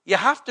 you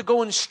have to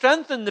go and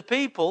strengthen the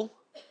people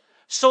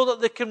so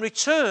that they can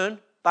return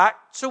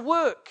back to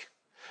work.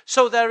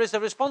 So there is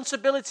a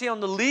responsibility on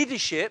the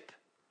leadership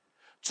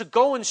to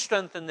go and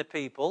strengthen the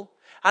people,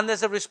 and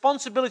there's a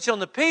responsibility on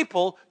the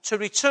people to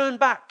return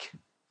back.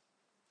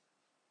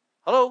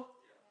 Hello?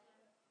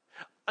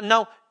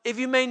 Now, if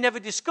you may never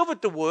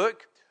discovered the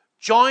work,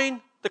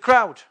 join the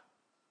crowd.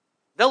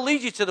 They'll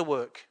lead you to the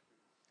work.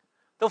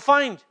 They'll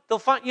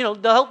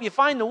help you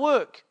find the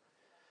work.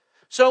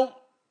 So,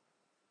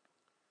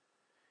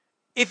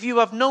 if you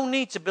have no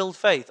need to build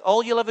faith,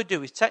 all you'll ever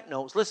do is take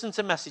notes, listen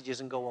to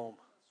messages, and go home.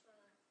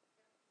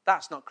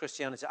 That's not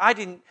Christianity.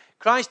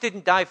 Christ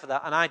didn't die for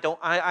that, and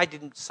I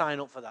didn't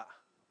sign up for that.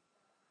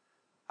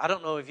 I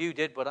don't know if you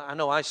did, but I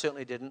know I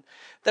certainly didn't.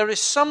 There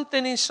is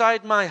something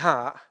inside my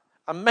heart,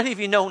 and many of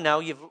you know now,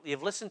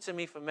 you've listened to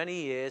me for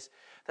many years.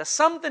 There's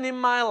something in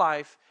my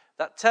life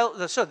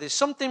there's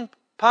something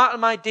part of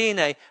my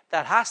DNA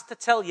that has to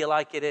tell you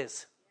like it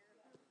is.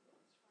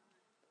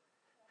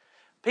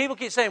 People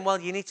keep saying,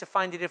 well, you need to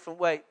find a different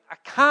way. I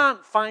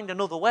can't find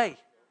another way.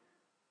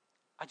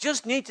 I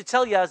just need to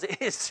tell you as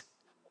it is.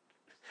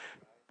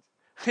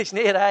 It's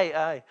near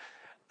aye.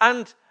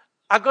 And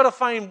I've got to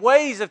find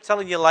ways of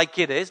telling you like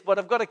it is, but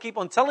I've got to keep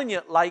on telling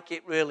you like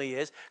it really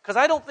is, because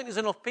I don't think there's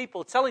enough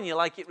people telling you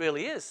like it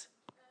really is.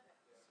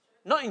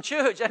 Not in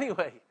church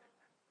anyway.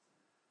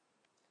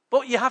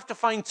 But you have to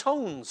find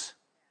tones,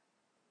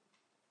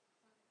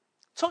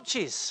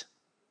 touches,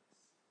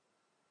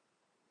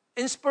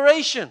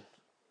 inspiration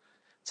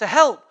to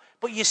help.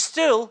 But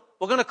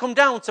we're going to come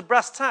down to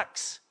brass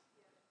tacks.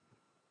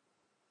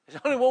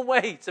 There's only one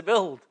way to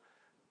build.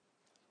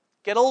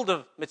 Get hold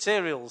of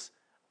materials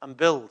and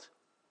build.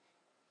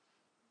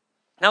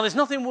 Now, there's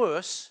nothing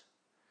worse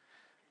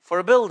for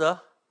a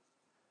builder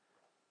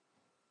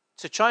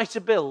to try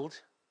to build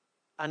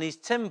and his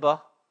timber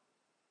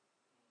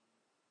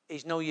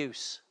is no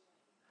use.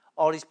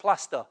 Or his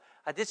plaster.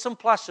 I did some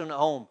plastering at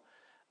home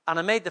and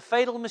I made the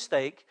fatal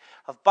mistake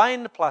of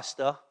buying the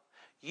plaster,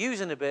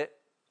 using a bit,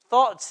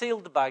 thought I'd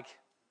sealed the bag,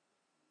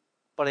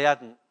 but I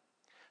hadn't.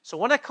 So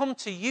when I come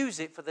to use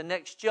it for the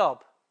next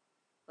job,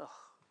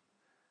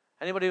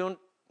 anybody who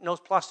knows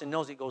plastering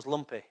knows it goes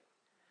lumpy.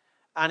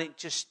 And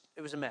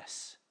it was a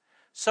mess.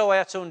 So I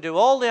had to undo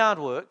all the hard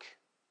work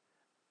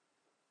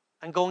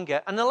and go and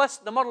get. And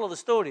the moral of the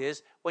story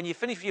is, when you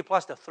finish with your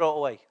plaster, throw it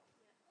away.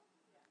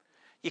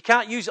 You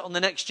can't use it on the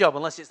next job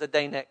unless it's the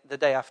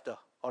day after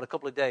or a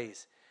couple of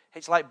days.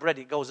 It's like bread,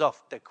 it goes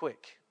off dead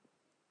quick.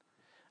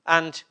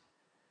 And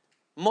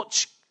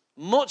much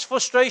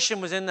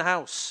frustration was in the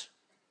house.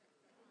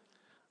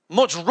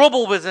 Much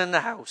rubble was in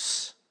the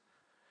house.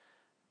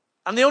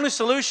 And the only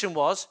solution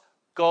was,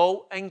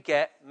 go and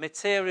get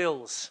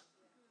materials.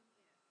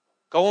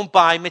 Go and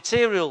buy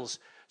materials.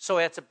 So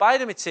I had to buy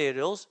the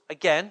materials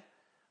again,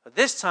 at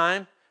this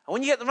time. And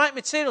when you get the right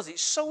materials,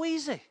 it's so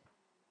easy.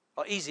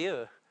 Or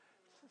easier.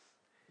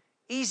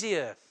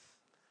 Easier.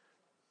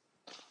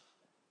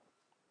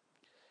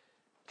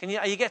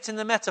 Are you getting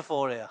the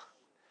metaphor here?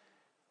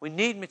 We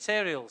need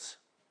materials.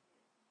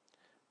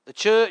 The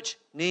church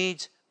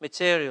needs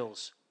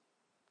materials.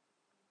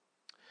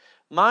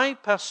 My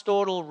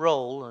pastoral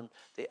role and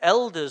the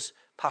elders'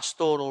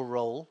 pastoral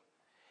role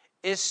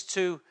is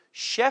to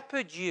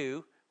shepherd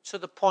you to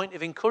the point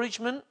of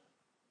encouragement,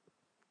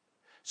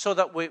 so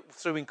that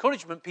through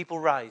encouragement people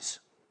rise.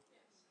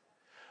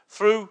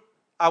 Through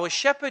our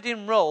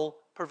shepherding role,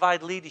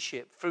 provide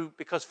leadership,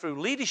 because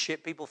through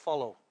leadership people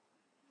follow.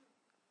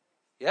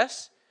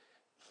 Yes?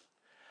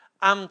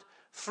 And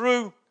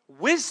through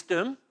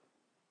wisdom,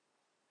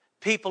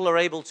 people are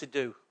able to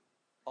do,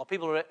 or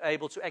people are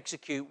able to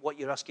execute what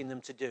you're asking them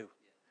to do.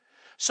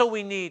 So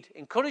we need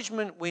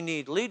encouragement, we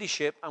need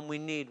leadership, and we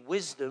need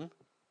wisdom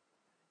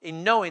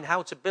in knowing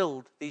how to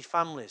build these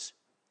families.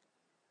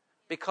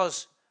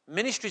 Because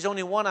ministry is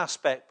only one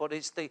aspect, but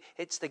it's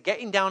the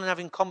getting down and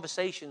having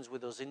conversations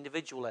with us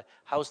individually.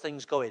 How's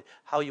things going?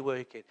 How are you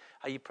working?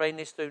 Are you praying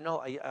this through?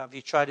 No. Have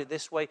you tried it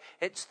this way?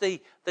 It's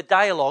the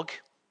dialogue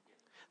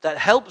that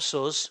helps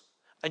us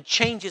and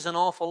changes an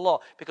awful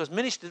lot. Because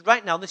ministry,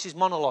 right now, this is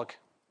monologue.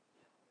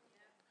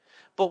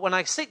 But when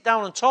I sit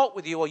down and talk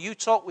with you, or you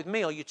talk with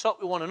me, or you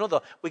talk with one another,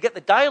 we get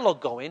the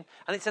dialogue going,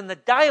 and it's in the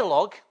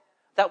dialogue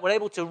that we're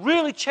able to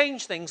really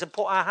change things and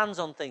put our hands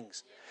on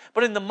things.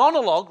 But in the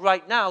monologue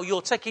right now,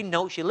 you're taking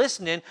notes, you're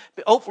listening,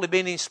 but hopefully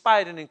being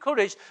inspired and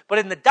encouraged. But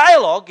in the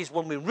dialogue is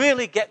when we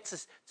really get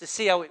to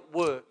see how it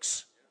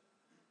works.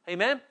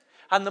 Amen?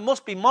 And there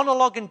must be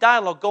monologue and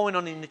dialogue going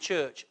on in the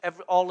church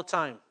all the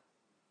time.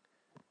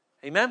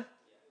 Amen?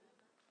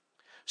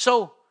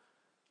 So,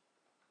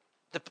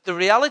 the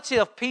reality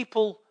of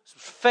people's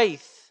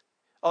faith,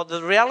 or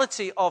the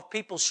reality of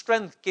people's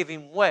strength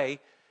giving way,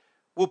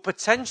 will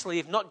potentially,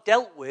 if not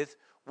dealt with,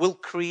 will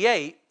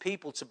create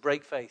people to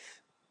break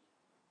faith.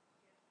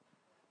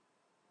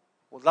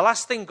 Well, the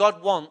last thing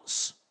God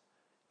wants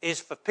is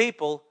for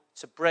people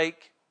to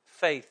break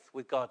faith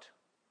with God.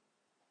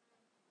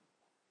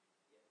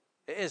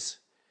 It is.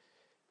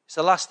 It's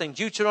the last thing.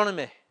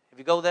 Deuteronomy, if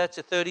you go there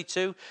to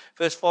 32,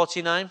 verse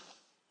 49.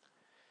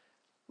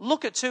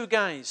 Look at two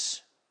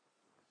guys.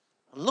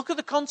 Look at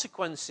the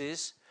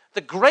consequences,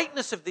 the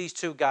greatness of these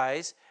two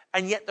guys,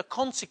 and yet the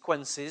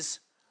consequences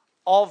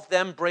of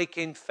them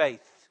breaking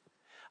faith.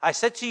 I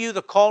said to you,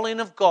 the calling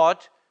of God,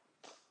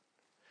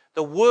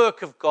 the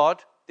work of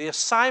God, the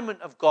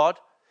assignment of God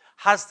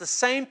has the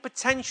same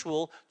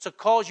potential to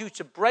cause you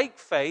to break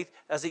faith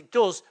as it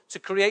does to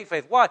create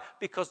faith. Why?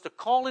 Because the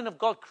calling of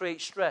God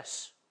creates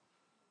stress.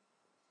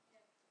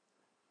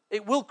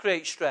 It will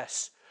create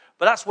stress.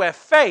 But that's where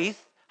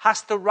faith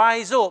has to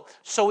rise up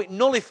so it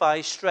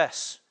nullifies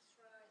stress.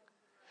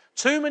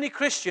 Too many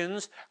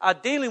Christians are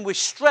dealing with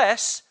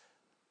stress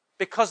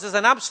because there's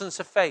an absence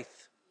of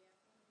faith.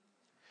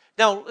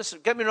 Now, listen,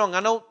 get me wrong, I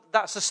know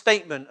that's a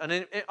statement,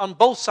 and on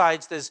both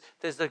sides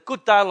there's a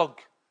good dialogue.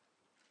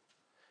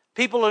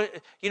 People are,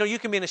 you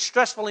can be in a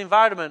stressful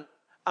environment,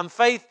 and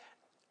faith,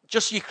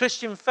 just your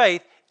Christian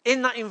faith,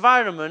 in that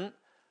environment,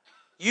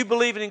 you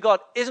believing in God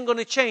isn't going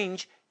to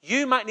change.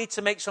 You might need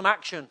to make some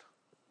action.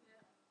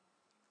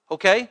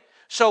 Okay?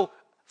 So,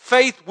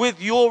 faith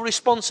with your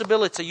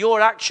responsibility, your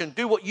action,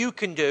 do what you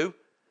can do,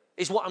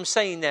 is what I'm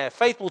saying there.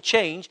 Faith will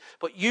change,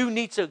 but you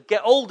need to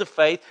get hold of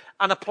faith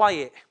and apply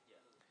it.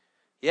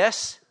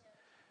 Yes?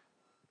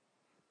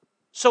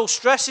 So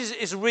stress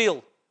is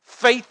real.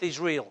 Faith is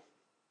real.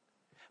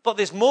 But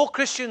there's more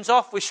Christians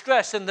off with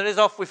stress than there is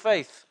off with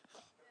faith.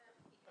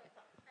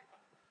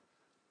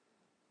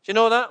 Do you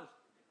know that?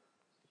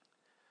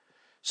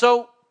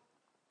 So,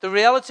 the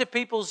reality of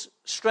people's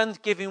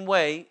strength giving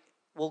way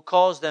will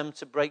cause them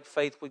to break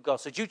faith with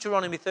God. So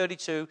Deuteronomy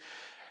 32,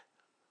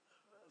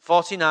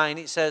 49,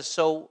 it says,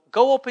 so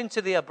go up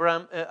into the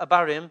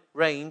Abarim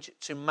range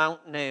to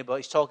Mount Nebo.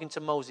 He's talking to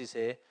Moses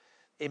here.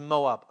 In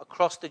Moab,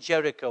 across the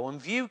Jericho, and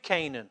view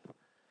Canaan,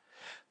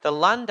 the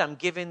land I'm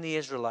giving the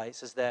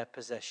Israelites as their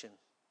possession.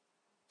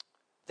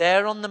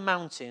 There on the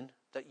mountain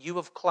that you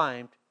have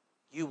climbed,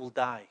 you will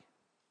die.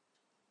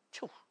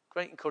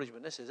 Great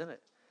encouragement this is, isn't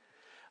it?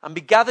 And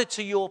be gathered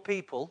to your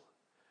people,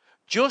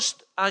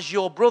 just as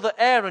your brother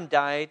Aaron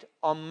died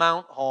on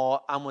Mount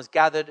Hor and was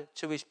gathered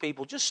to his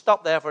people. Just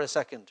stop there for a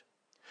second.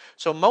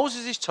 So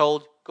Moses is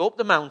told, go up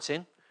the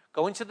mountain,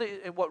 go into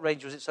what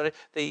range was it? Sorry,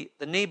 the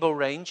Nebo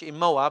range in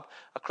Moab,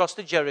 across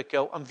the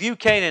Jericho, and view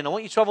Canaan. I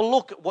want you to have a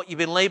look at what you've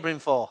been laboring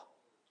for.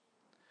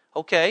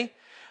 Okay?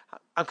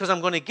 Because I'm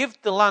going to give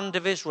the land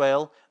of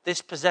Israel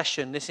this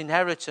possession, this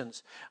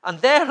inheritance. And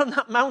there on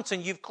that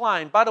mountain you've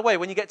climbed, by the way,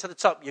 when you get to the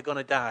top, you're going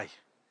to die.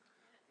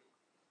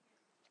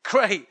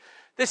 Great.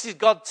 This is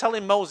God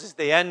telling Moses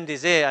the end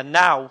is here, and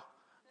now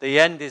the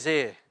end is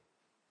here.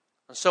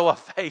 And so I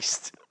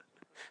faced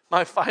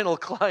my final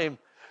climb.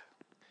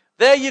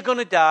 There you're going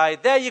to die.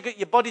 There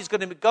your body's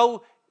going to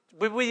go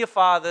with your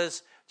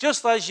fathers,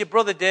 just as your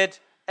brother did,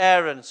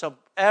 Aaron. So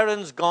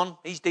Aaron's gone.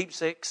 He's deep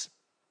six.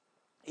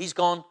 He's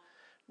gone.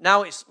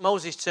 Now it's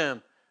Moses'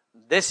 turn.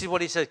 This is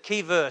what he said.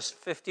 Key verse,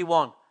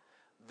 51.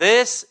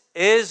 This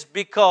is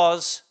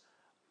because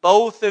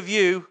both of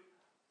you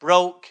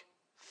broke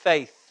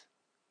faith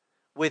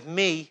with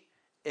me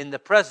in the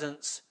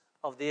presence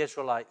of the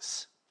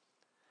Israelites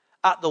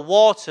at the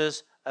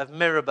waters of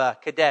Meribah,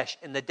 Kadesh,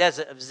 in the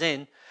desert of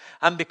Zin,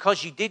 and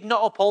because you did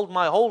not uphold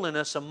my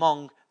holiness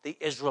among the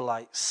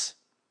Israelites.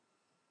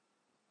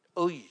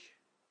 Oy.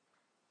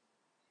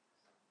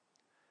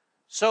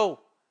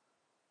 So,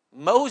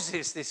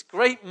 Moses, this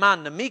great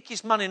man, the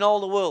meekest man in all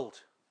the world,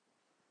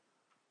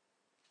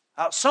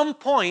 at some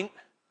point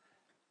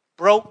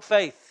broke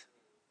faith.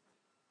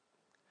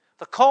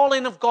 The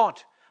calling of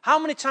God. How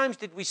many times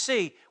did we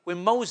see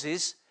when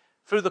Moses,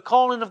 through the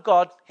calling of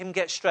God, him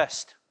get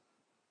stressed?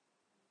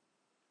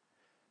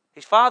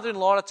 His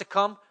father-in-law had to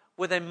come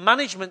with a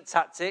management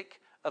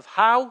tactic of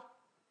how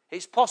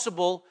it's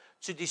possible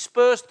to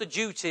disperse the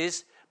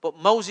duties, but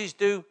Moses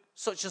do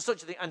such and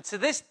such a thing. And to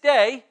this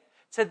day,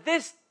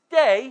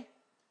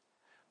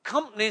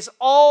 companies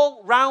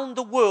all round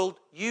the world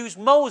use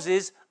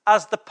Moses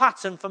as the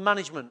pattern for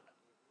management.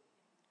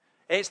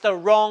 It's the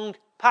wrong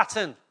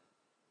pattern.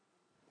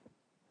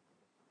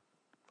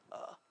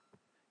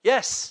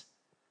 Yes,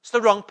 it's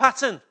the wrong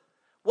pattern.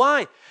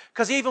 Why?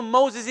 Because even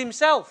Moses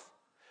himself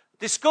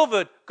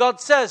discovered, God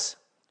says,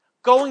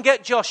 go and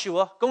get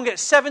Joshua, go and get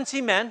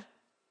 70 men,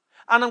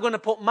 and I'm going to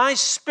put my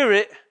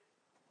spirit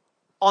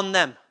on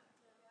them.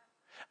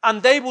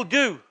 And they will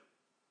do.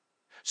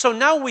 So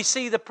now we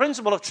see the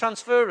principle of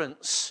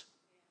transference,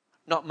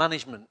 not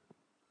management.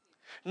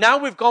 Now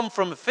we've gone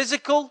from a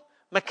physical,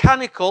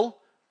 mechanical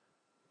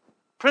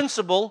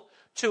principle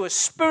to a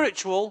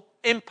spiritual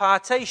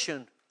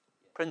impartation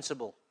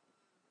principle.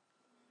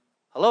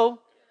 Hello?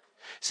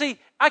 See,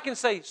 I can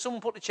say,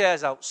 someone put the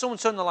chairs out, someone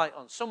turn the light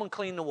on, someone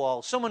clean the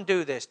wall, someone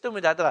do this, do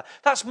that.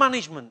 That's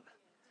management.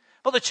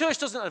 But the church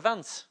doesn't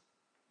advance.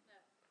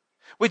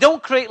 We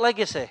don't create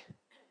legacy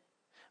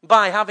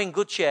by having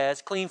good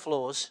chairs, clean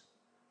floors.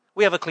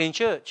 We have a clean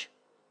church.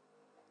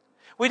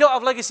 We don't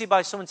have legacy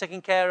by someone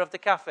taking care of the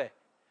cafe.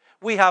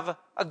 We have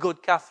a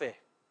good cafe.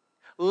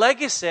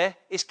 Legacy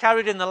is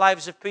carried in the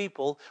lives of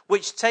people,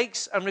 which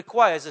takes and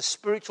requires a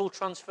spiritual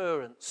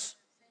transference.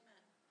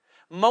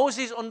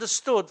 Moses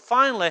understood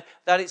finally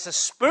that it's a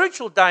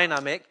spiritual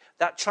dynamic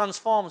that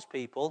transforms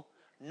people,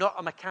 not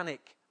a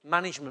mechanic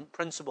management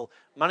principle.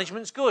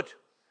 Management's good,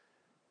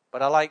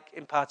 but I like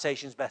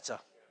impartations better.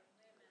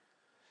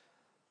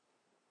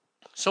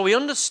 So he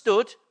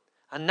understood,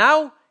 and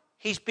now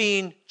he's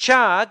being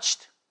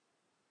charged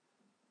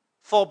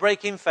for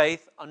breaking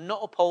faith and not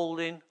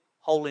upholding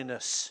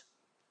holiness.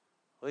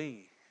 Oy.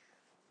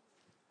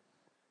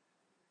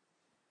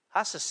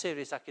 That's a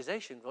serious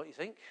accusation, don't you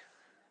think?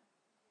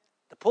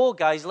 The poor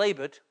guy's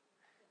labored.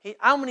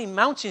 How many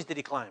mountains did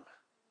he climb?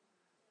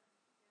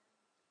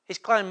 He's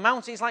climbed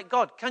mountains. He's like,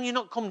 God, can you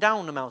not come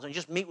down the mountain and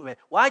just meet with me?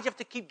 Why do you have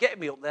to keep getting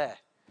me up there?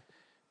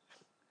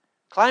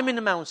 Climbing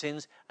the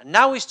mountains, and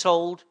now he's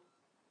told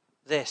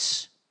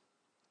this.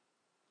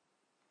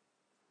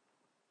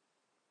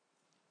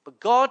 But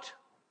God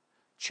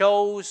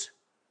chose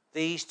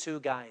these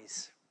two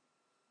guys.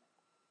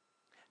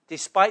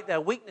 Despite their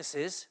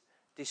weaknesses,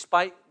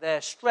 despite their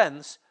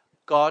strengths,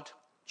 God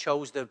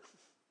chose them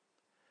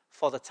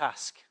for the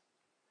task.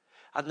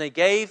 And they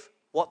gave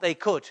what they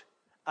could.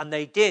 And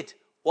they did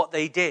what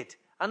they did.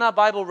 And our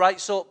Bible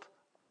writes up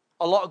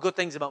a lot of good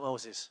things about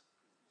Moses.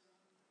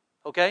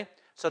 Okay?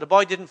 So the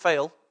boy didn't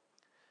fail.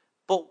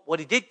 But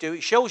what he did do,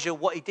 it shows you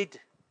what he did.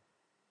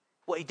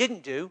 What he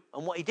didn't do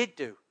and what he did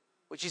do.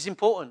 Which is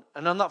important.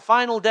 And on that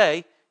final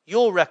day,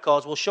 your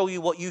records will show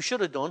you what you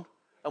should have done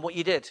and what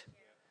you did.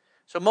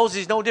 So Moses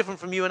is no different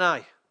from you and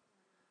I.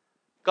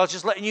 God's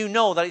just letting you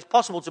know that it's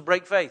possible to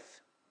break faith.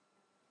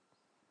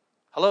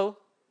 Hello?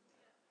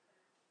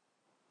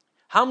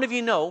 How many of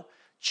you know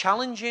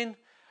challenging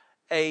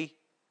a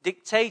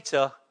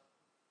dictator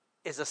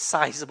is a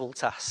sizable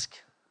task?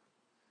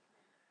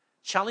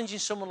 Challenging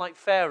someone like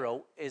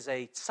Pharaoh is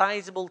a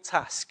sizable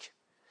task.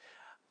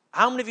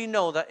 How many of you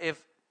know that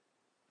if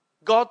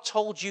God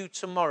told you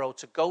tomorrow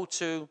to go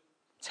to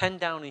 10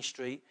 Downing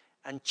Street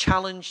and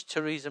challenge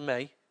Theresa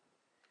May,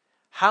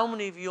 how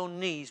many of your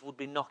knees would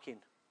be knocking?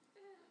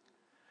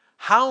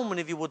 How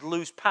many of you would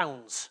lose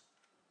pounds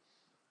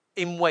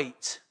in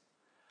weight?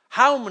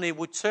 How many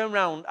would turn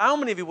around? How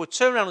many of you would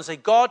turn around and say,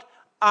 God,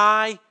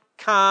 I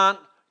can't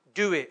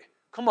do it?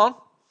 Come on.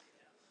 Of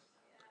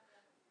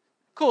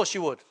course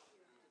you would.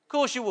 Of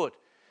course you would.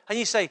 And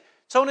you say,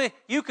 Tony,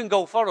 you can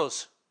go for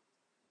us.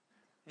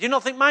 Do you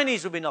not think my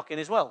knees would be knocking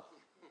as well?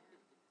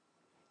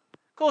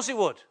 Of course it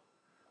would.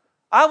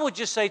 I would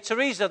just say,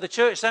 Teresa, the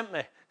church sent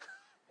me.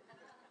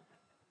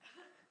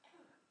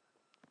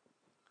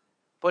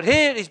 But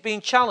here he's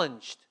being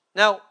challenged.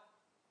 Now,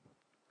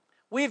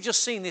 we've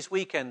just seen this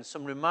weekend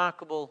some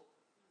remarkable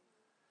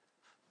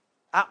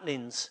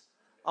happenings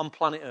on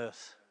planet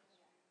Earth.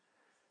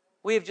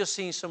 We have just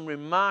seen some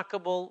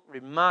remarkable,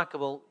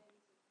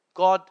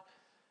 God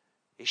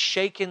is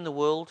shaking the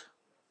world.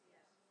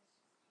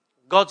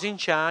 God's in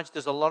charge.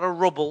 There's a lot of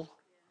rubble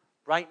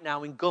right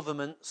now in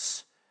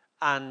governments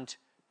and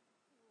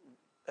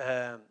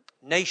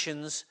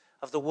nations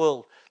of the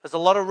world. There's a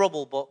lot of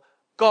rubble, but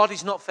God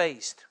is not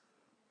fazed.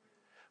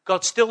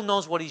 God still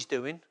knows what he's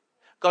doing.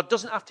 God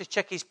doesn't have to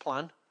check his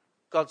plan.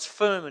 God's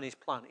firm in his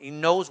plan. He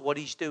knows what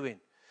he's doing.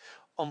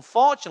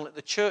 Unfortunately,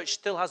 the church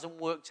still hasn't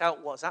worked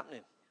out what's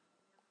happening.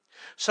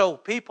 So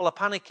people are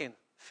panicking,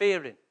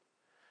 fearing.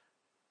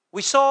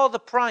 We saw the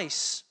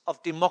price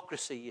of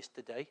democracy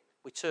yesterday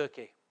with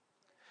Turkey.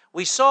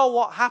 We saw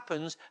what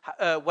happens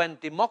when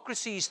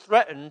democracy is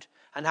threatened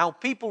and how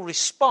people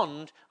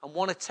respond and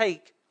want to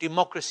take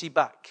democracy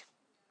back.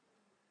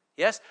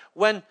 Yes?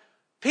 When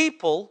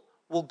people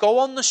will go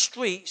on the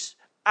streets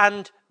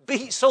and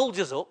beat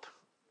soldiers up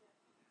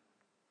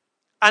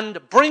and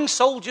bring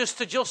soldiers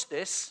to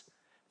justice,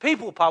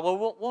 people power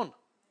won.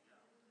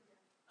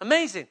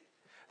 Amazing.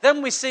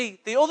 Then we see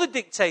the other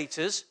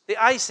dictators, the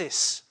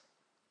ISIS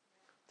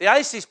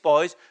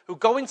boys who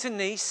go into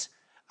Nice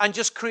and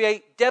just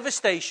create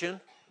devastation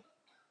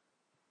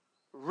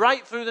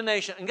right through the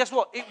nation. And guess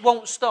what? It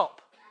won't stop.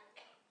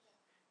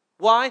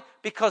 Why?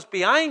 Because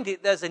behind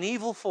it there's an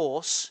evil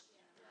force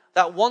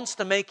that wants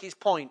to make its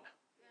point.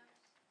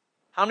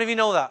 How many of you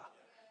know that?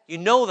 You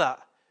know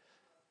that.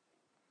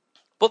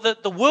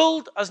 But the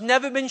world has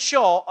never been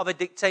short of a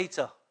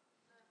dictator.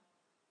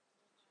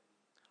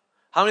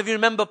 How many of you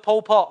remember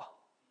Pol Pot?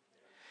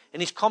 In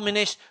his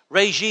communist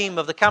regime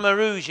of the Khmer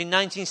Rouge in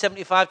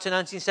 1975 to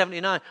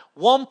 1979,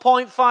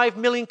 1.5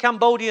 million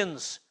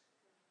Cambodians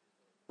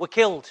were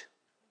killed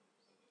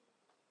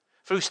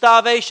through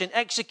starvation,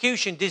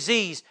 execution,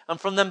 disease, and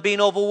from them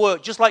being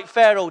overworked, just like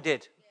Pharaoh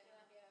did.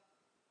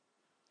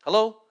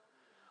 Hello?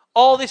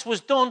 All this was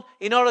done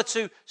in order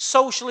to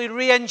socially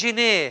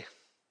re-engineer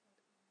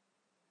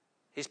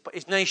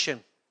his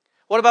nation.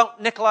 What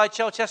about Nicolae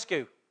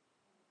Ceausescu?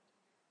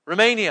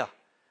 Romania.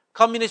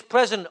 Communist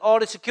president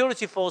ordered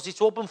security forces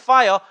to open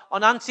fire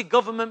on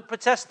anti-government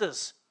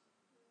protesters,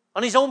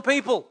 on his own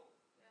people.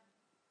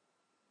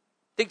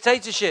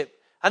 Dictatorship.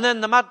 And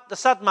then the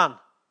sad man,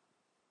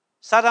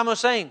 Saddam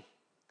Hussein.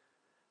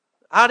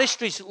 Our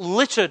history is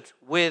littered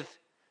with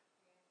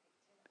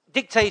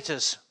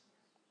dictators.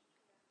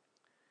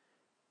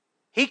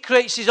 He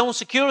creates his own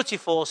security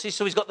forces,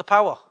 so he's got the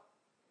power.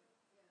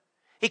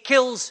 He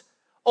kills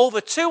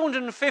over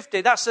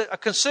 250, that's a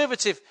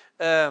conservative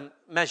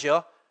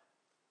measure.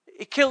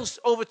 He kills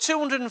over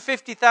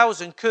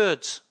 250,000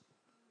 Kurds.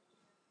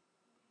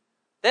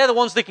 They're the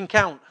ones they can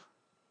count.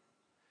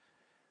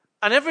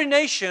 And every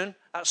nation,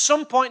 at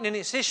some point in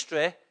its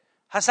history,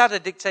 has had a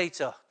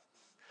dictator.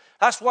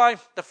 That's why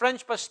the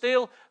French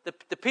Bastille,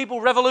 the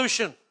People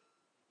Revolution,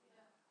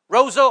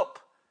 rose up,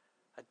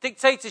 a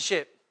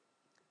dictatorship.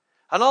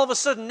 And all of a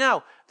sudden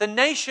now, the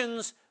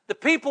nations, the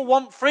people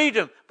want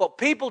freedom, but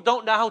people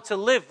don't know how to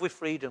live with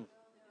freedom.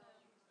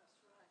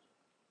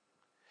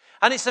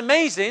 And it's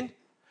amazing,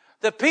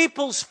 the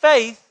people's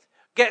faith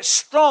gets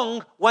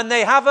strong when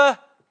they have a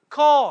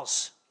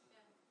cause.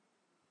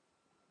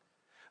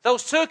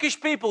 Those Turkish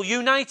people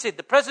united,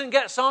 the president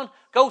gets on,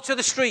 go to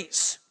the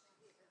streets.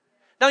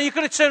 Now you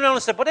could have turned around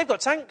and said, but they've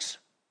got tanks.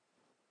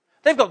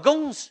 They've got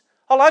guns.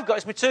 All I've got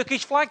is my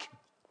Turkish flag.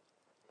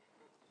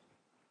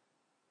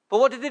 But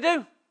what did they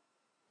do?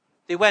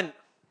 They went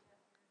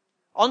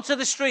onto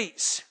the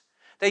streets.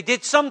 They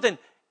did something.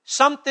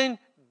 Something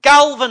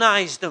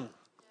galvanized them.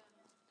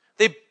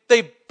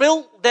 They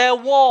built their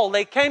wall.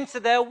 They came to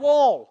their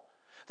wall.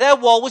 Their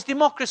wall was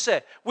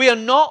democracy. We are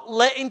not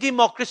letting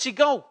democracy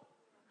go.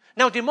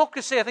 Now,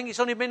 democracy, I think it's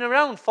only been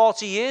around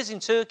 40 years in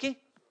Turkey.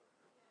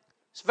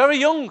 It's very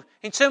young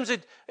in terms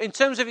of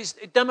its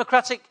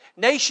democratic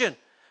nation.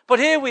 But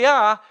here we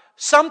are.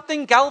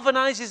 Something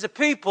galvanizes the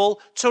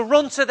people to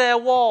run to their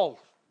wall.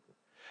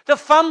 The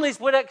families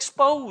were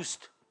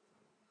exposed.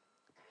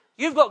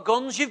 You've got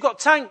guns, you've got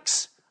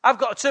tanks. I've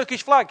got a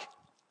Turkish flag.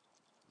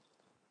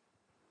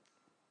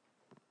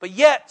 But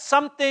yet,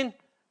 something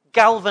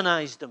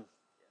galvanized them.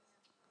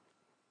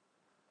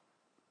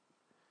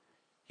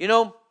 You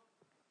know,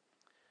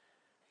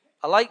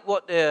 I like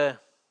what... let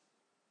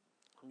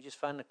me just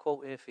find the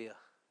quote here for you.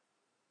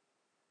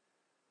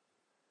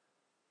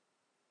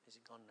 Is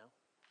it gone now?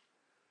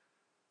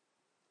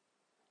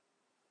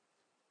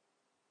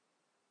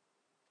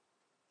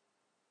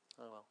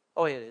 Oh, well.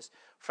 Oh, here it is.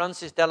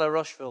 Francis de la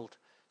Rochefoucauld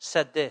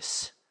said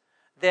this: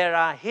 there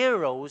are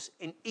heroes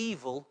in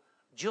evil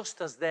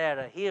just as there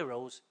are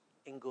heroes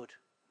in good.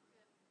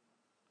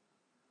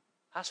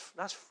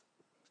 That's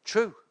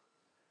true.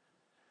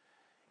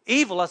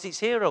 Evil has its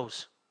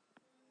heroes.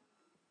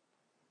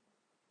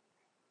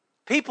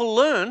 People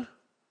learn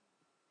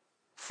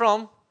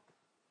from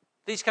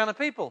these kind of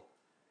people.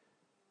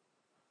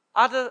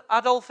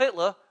 Adolf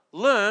Hitler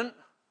learned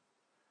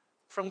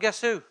from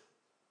guess who?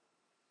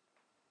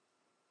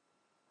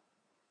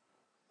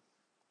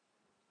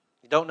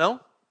 You don't know?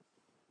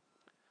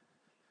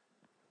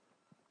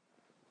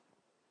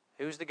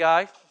 Who's the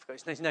guy?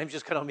 His name's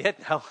just got on my head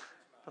now.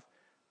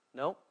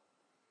 No?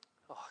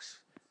 Oh,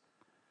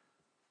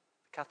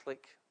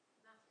 Catholic.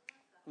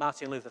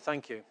 Martin Luther,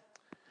 thank you.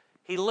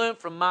 He learned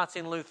from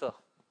Martin Luther.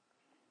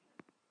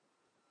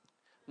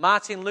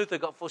 Martin Luther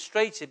got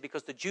frustrated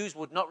because the Jews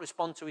would not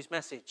respond to his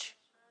message.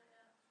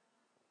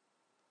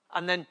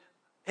 And then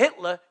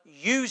Hitler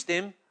used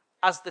him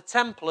as the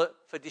template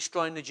for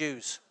destroying the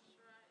Jews.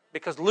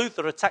 Because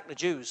Luther attacked the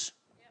Jews.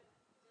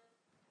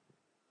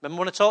 Remember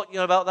when I talked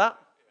about that?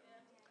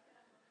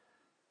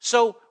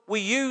 So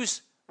we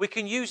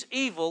can use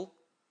evil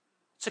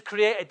to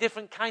create a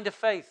different kind of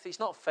faith. It's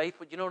not faith,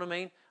 but you know what I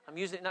mean? I'm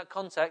using it in that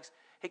context.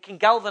 It can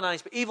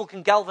galvanize, but evil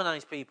can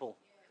galvanize people.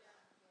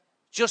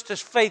 Just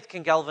as faith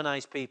can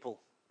galvanize people.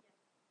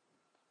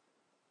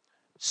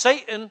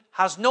 Satan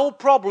has no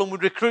problem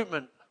with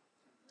recruitment.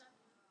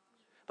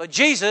 But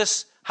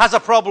Jesus has a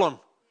problem.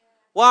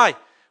 Why?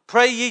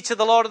 Pray ye to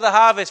the Lord of the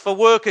harvest for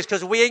workers,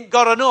 because we ain't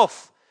got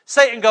enough.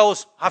 Satan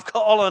goes, I've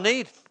got all I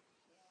need.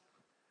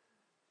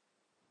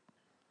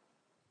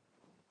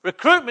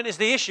 Recruitment is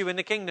the issue in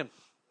the kingdom.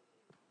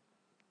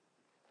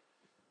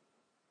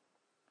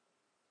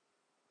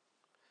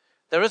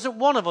 There isn't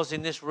one of us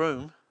in this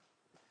room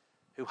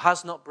who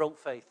has not broke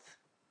faith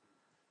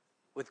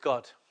with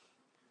God.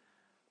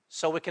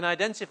 So we can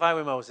identify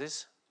with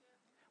Moses.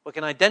 We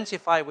can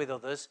identify with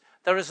others.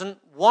 There isn't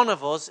one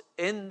of us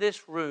in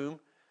this room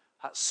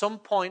at some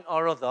point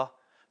or other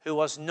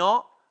who's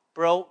not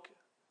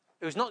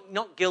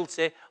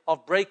guilty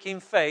of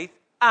breaking faith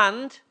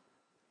and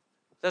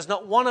There's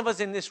not one of us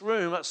in this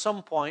room at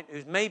some point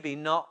who's maybe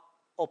not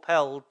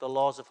upheld the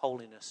laws of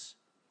holiness.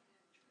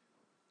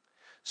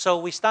 So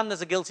we stand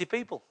as a guilty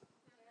people.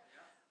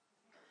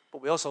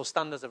 But we also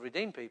stand as a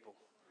redeemed people.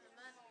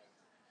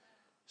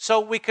 So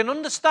we can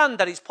understand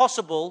that it's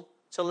possible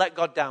to let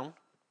God down.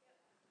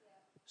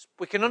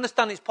 We can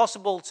understand it's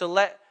possible to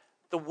let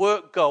the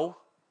work go.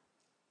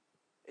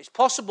 It's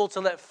possible to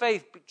let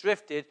faith be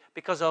drifted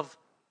because of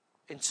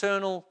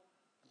internal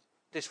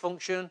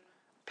dysfunction,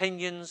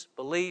 opinions,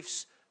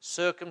 beliefs,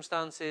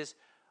 circumstances.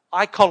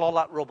 I call all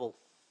that rubble.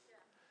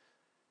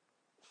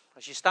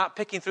 As you start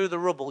picking through the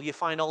rubble, you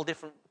find all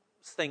different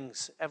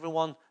things.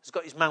 Everyone has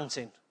got his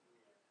mountain.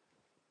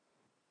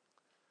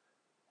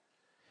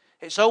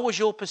 It's always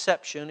your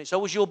perception, it's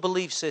always your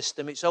belief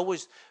system, it's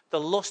always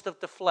the lust of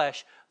the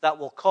flesh that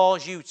will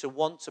cause you to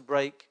want to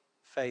break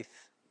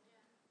faith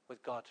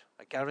with God.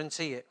 I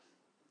guarantee it.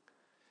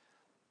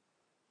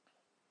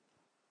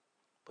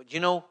 But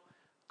you know,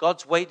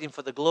 God's waiting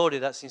for the glory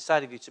that's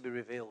inside of you to be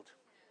revealed.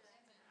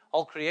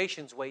 All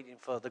creation's waiting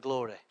for the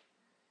glory.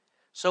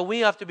 So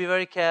we have to be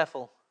very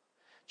careful.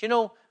 Do you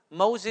know,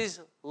 Moses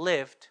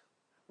lived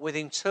with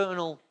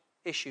internal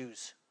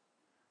issues,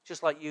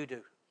 just like you do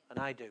and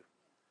I do.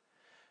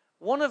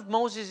 One of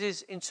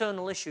Moses'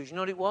 internal issues, you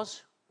know what it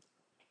was?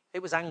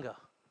 It was anger.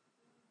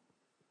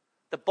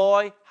 The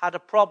boy had a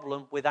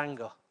problem with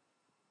anger.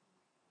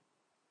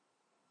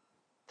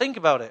 Think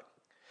about it.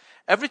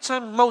 Every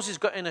time Moses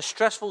got in a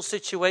stressful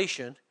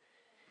situation,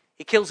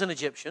 he kills an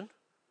Egyptian,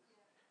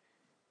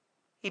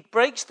 he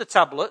breaks the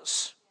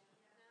tablets,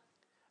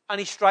 and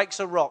he strikes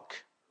a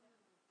rock.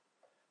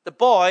 The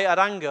boy had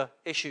anger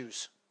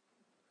issues.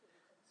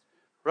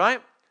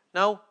 Right?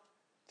 Now,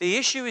 the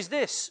issue is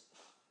this.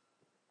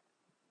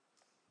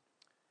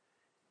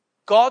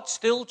 God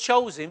still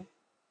chose him,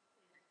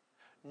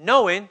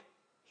 knowing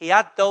he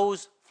had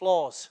those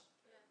flaws.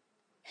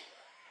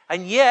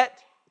 And yet,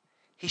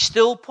 he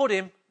still put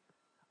him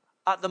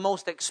at the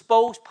most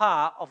exposed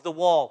part of the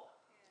wall.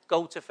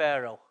 Go to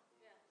Pharaoh.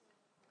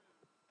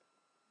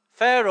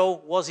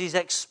 Pharaoh was his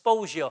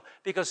exposure,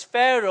 because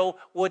Pharaoh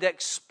would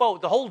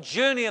expose, the whole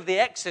journey of the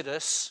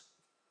Exodus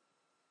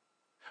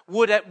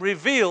would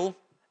reveal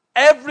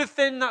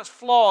everything that's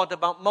flawed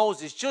about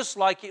Moses, just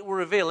like it will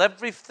reveal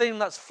everything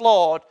that's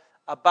flawed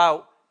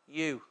about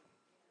you.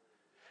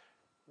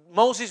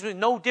 Moses was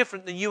no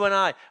different than you and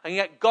I, and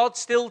yet God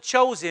still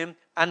chose him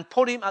and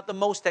put him at the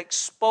most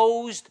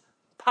exposed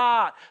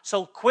part.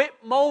 So quit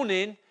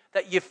moaning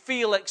that you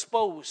feel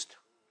exposed.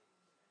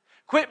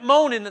 Quit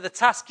moaning that the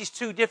task is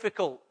too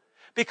difficult,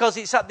 because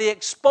it's at the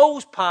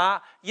exposed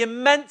part you're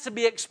meant to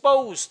be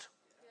exposed.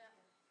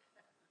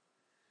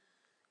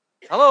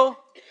 Hello?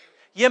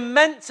 You're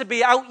meant to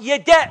be out your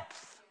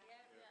depth.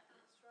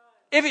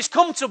 If it's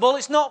comfortable,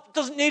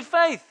 doesn't need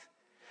faith.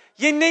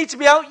 You need to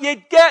be out your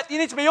depth. You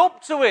need to be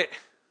up to it.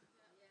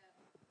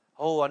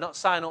 Oh, I'm not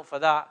signing up for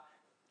that.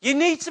 You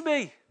need to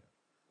be.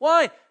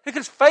 Why?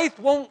 Because faith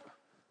won't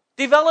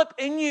develop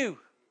in you.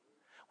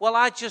 Well,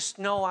 I just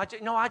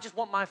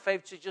want my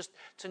faith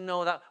to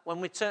know that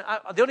when we turn,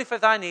 the only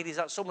faith I need is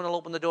that someone will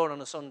open the door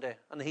on a Sunday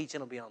and the heating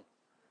will be on.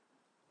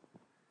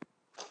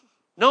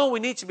 No, we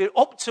need to be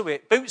up to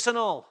it, boots and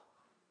all.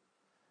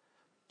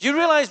 Do you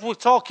realize we're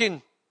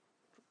talking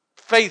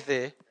faith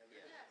here?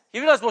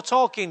 You realize we're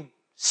talking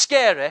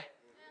scary?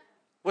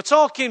 We're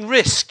talking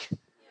risk.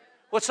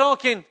 We're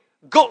talking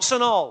guts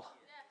and all.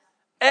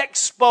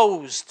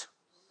 Exposed.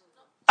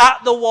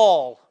 At the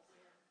wall.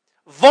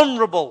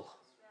 Vulnerable.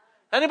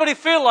 Anybody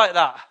feel like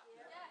that?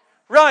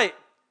 Right.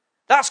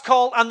 That's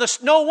called, and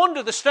no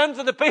wonder the strength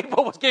of the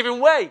people was giving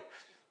way.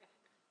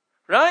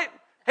 Right?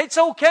 It's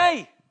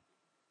okay.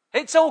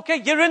 It's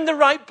okay. You're in the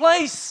right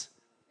place.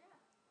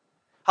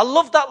 I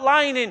love that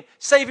line in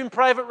Saving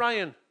Private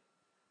Ryan.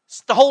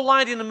 It's the whole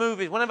line in the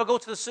movie. Whenever I go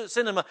to the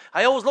cinema,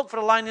 I always look for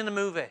a line in the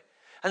movie.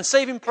 And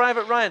Saving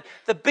Private Ryan,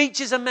 the beach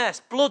is a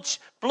mess.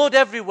 Blood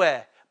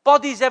everywhere.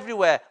 Bodies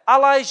everywhere.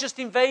 Allies just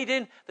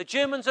invading. The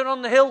Germans are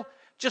on the hill,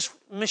 just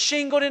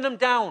machine gunning them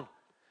down.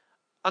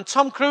 And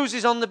Tom Cruise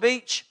is on the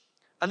beach.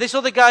 And this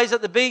other guy's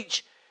at the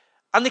beach.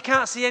 And they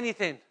can't see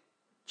anything.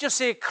 Just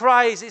hear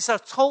cries. It's a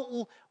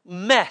total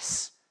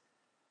mess.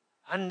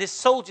 And this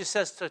soldier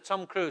says to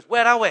Tom Cruise,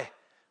 "Where are we?"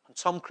 And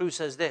Tom Cruise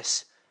says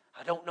this,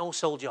 "I don't know,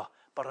 soldier,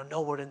 but I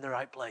know we're in the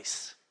right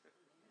place."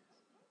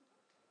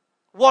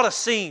 What a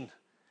scene.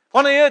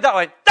 When I heard that, I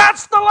went,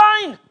 that's the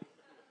line.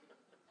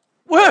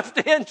 Worth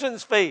the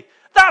entrance fee.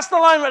 That's the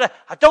line right there.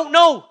 I don't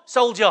know,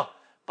 soldier,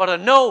 but I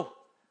know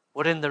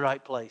we're in the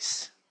right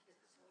place.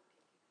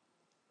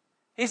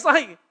 He's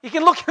like, you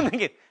can look at him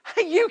thinking,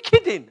 are you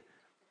kidding?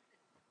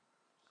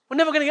 We're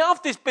never going to get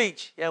off this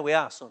beach. Yeah, we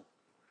are, son.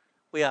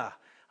 We are.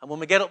 And when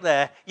we get up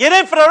there, you're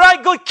in for a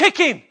right good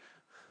kicking.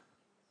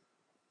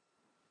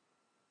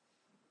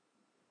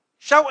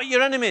 Shout at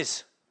your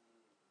enemies.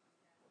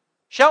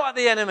 Shout at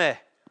the enemy.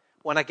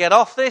 When I get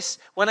off this,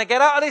 when I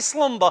get out of this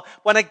slumber,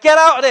 when I get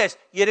out of this,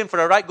 you're in for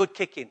a right good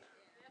kicking.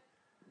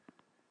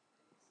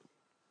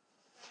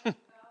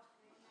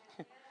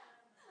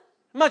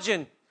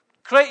 Imagine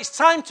It's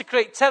time to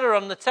create terror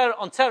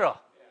on terror.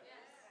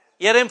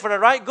 You're in for a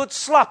right good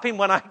slapping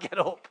when I get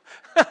up.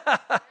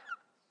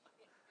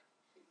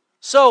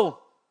 So,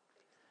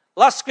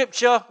 last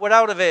scripture, we're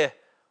out of here.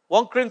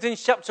 1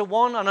 Corinthians chapter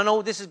 1, and I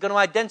know this is going to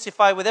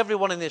identify with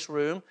everyone in this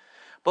room,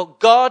 but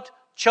God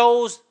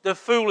chose the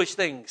foolish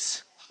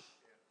things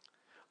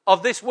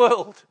of this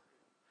world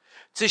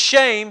to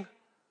shame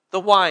the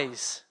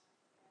wise.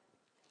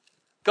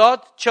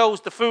 God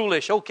chose the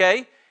foolish,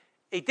 okay.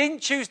 He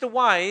didn't choose the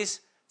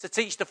wise to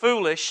teach the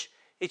foolish.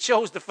 He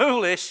chose the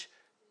foolish,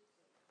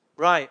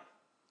 right.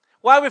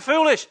 Why are we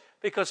foolish?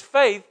 Because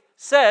faith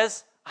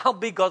says, I'll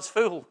be God's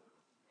fool.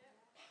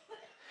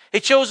 He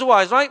chose the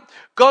wise, right?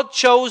 God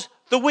chose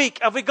the weak.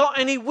 Have we got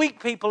any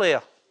weak people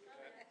here?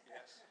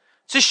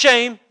 To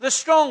shame the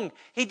strong.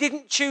 He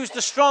didn't choose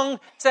the strong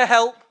to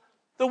help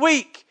the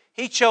weak.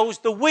 He chose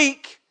the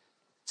weak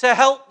to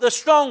help the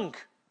strong.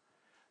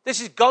 This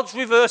is God's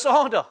reverse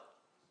order.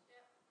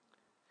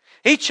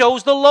 He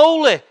chose the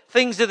lowly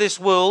things of this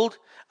world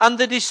and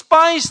the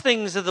despised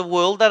things of the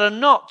world that are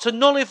not, to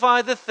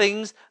nullify the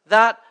things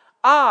that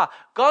are.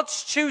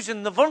 God's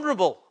choosing the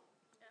vulnerable.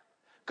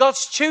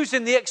 God's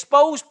choosing the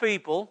exposed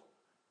people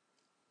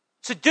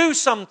to do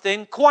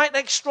something quite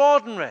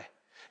extraordinary.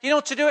 You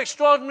know, to do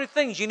extraordinary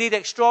things, you need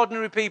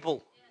extraordinary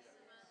people.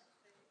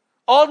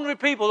 Ordinary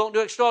people don't do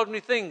extraordinary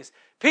things.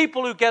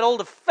 People who get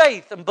hold of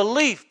faith and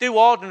belief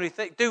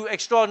do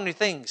extraordinary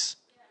things.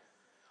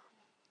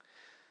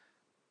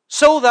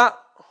 So that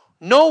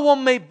no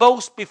one may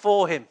boast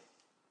before him.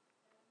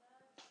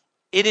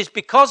 It is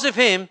because of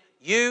him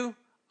you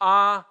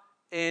are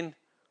in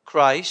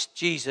Christ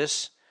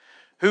Jesus,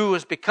 who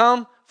has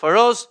become for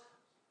us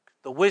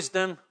the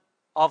wisdom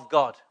of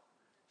God.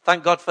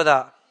 Thank God for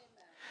that.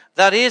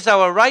 That is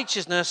our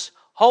righteousness,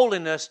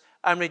 holiness,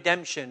 and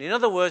redemption. In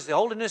other words, the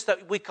holiness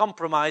that we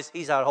compromise,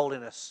 he's our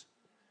holiness.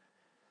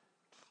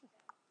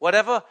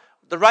 Whatever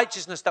the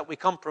righteousness that we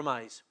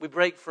compromise, we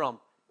break from,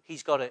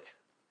 he's got it.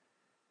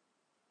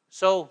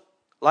 So,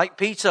 like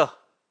Peter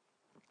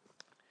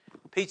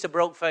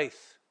broke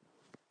faith.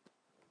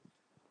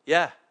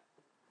 Yeah.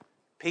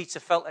 Peter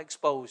felt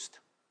exposed.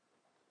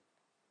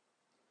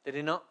 Did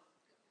he not?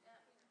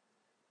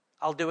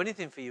 I'll do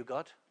anything for you,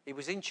 God. He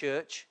was in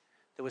church.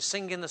 They were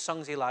singing the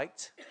songs he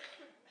liked.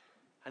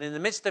 And in the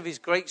midst of his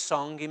great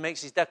song, he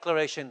makes his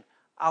declaration,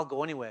 I'll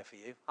go anywhere for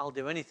you. I'll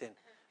do anything.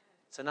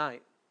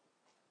 Tonight,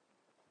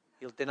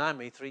 you'll deny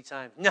me 3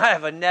 times.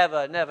 Never,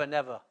 never, never,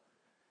 never.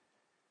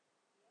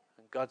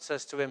 And God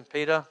says to him,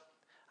 Peter,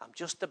 I'm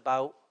just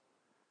about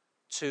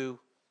to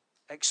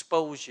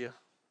expose you.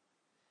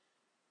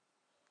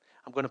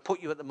 I'm going to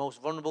put you at the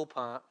most vulnerable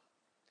part.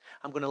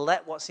 I'm going to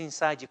let what's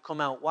inside you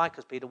come out. Why?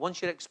 Because, Peter,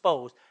 once you're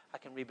exposed, I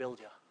can rebuild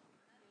you.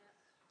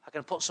 I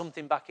can put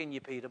something back in you,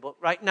 Peter. But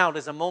right now,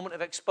 there's a moment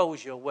of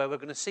exposure where we're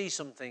going to see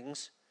some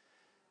things.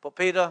 But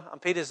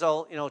Peter's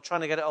all,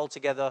 trying to get it all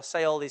together,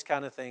 say all these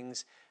kind of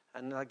things.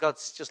 And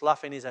God's just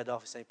laughing his head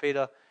off and saying,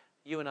 Peter,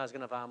 you and I are going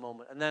to have our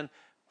moment. And then,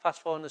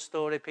 fast forward in the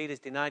story, Peter's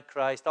denied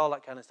Christ, all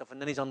that kind of stuff.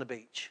 And then he's on the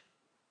beach.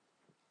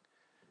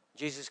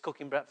 Jesus is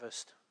cooking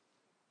breakfast.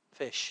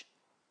 Fish.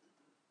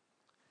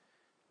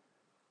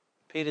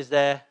 Peter's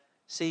there,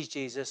 sees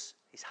Jesus.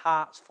 His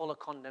heart's full of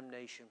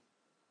condemnation.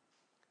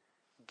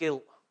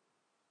 Guilt.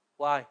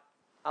 Why?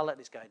 I'll let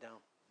this guy down.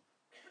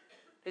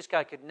 This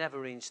guy could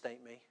never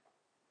reinstate me.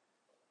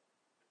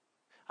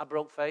 I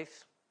broke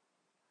faith.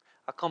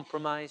 I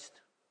compromised.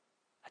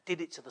 I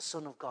did it to the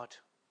Son of God.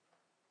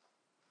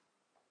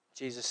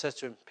 Jesus says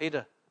to him,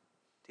 Peter,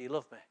 do you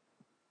love me?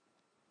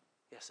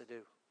 Yes, I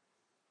do.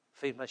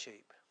 Feed my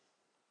sheep.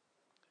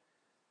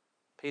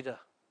 Peter,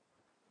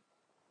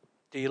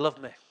 do you love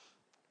me?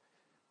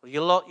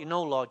 Well, Lord, you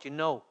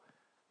know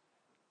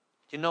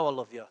I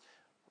love you.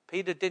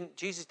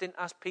 Jesus didn't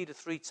ask Peter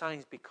 3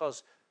 times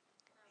because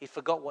he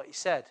forgot what he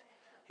said.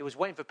 He was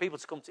waiting for Peter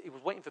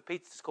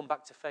to come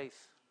back to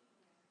faith.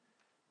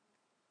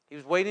 He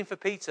was waiting for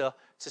Peter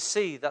to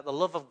see that the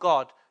love of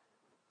God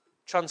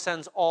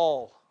transcends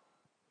all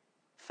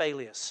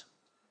failures.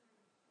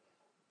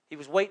 He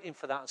was waiting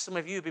for that. Some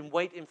of you have been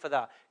waiting for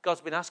that.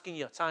 God's been asking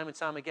you time and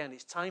time again.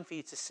 It's time for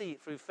you to see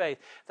it through faith.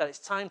 That it's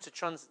time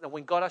to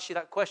when God asks you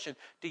that question,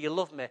 do you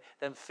love me?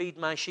 Then feed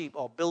my sheep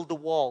or build the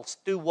walls.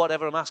 Do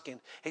whatever I'm asking.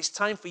 It's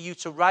time for you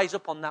to rise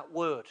up on that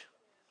word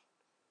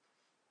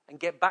and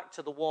get back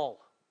to the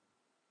wall.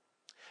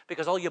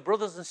 Because all your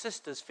brothers and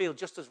sisters feel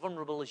just as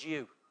vulnerable as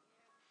you.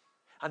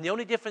 And the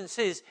only difference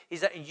is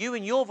that you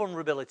in your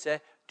vulnerability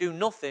do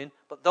nothing,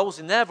 but those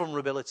in their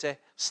vulnerability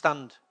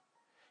stand.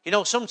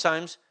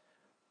 Sometimes,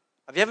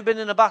 have you ever been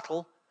in a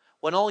battle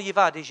when all you've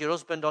had is your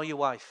husband or your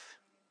wife?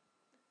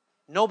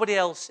 Nobody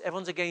else,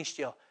 everyone's against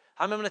you.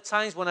 I remember the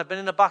times when I've been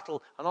in a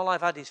battle and all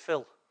I've had is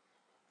Phil.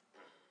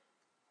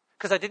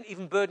 Because I didn't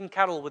even burden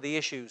Carol with the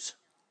issues.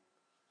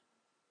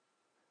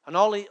 And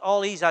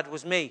all he's had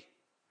was me.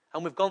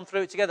 And we've gone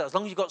through it together, as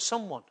long as you've got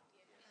someone.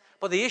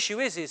 But the issue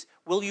is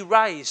will you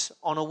rise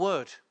on a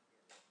word?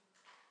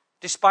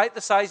 Despite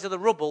the size of the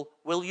rubble,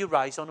 will you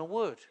rise on a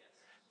word?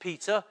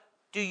 Peter,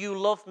 do you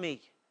love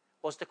me?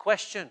 Was the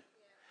question.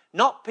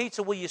 Not,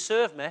 Peter, will you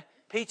serve me?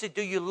 Peter,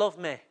 do you love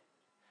me?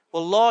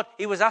 Well, Lord,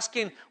 he was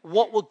asking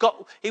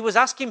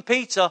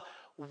Peter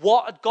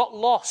what had got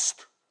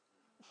lost.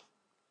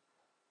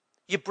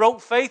 You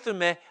broke faith in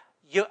me.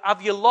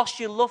 Have you lost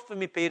your love for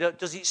me, Peter?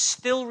 Does it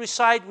still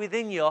reside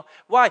within you?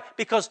 Why?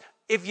 Because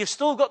if you've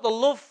still got the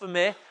love for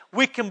me,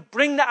 we can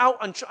bring that out,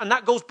 and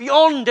that goes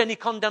beyond any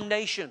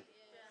condemnation.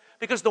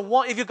 Because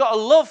if you've got a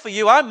love for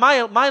you,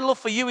 my love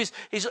for you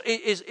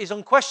is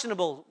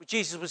unquestionable,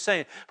 Jesus was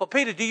saying. But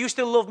Peter, do you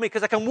still love me?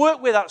 Because I can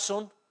work with that,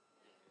 son.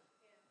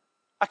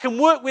 I can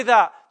work with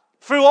that.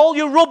 Through all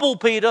your rubble,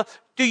 Peter,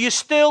 do you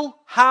still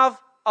have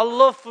a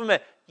love for me?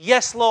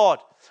 Yes, Lord.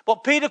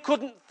 But Peter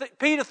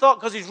thought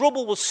because his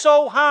rubble was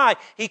so high,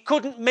 he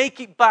couldn't make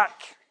it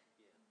back.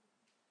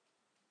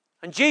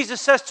 And Jesus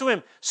says to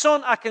him,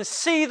 son, I can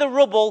see the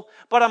rubble,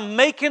 but I'm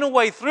making a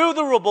way through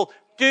the rubble.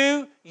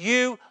 Do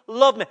you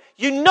love me?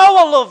 You know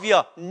I love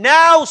you.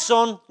 Now,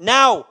 son,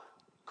 now.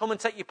 Come and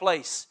take your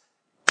place.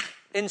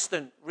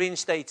 Instant,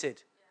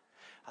 reinstated.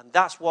 And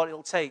that's what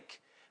it'll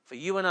take for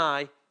you and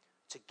I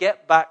to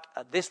get back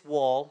at this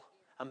wall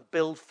and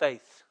build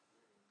faith.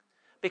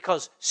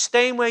 Because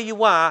staying where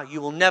you are, you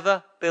will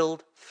never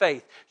build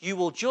faith.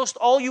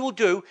 All you will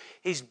do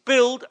is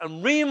build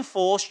and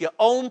reinforce your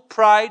own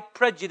pride,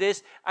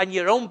 prejudice, and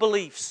your own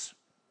beliefs.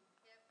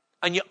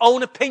 And your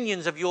own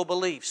opinions of your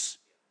beliefs.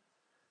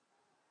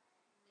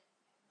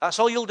 That's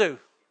all you'll do.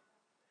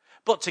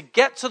 But to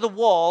get to the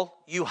wall,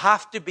 you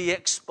have to be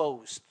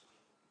exposed.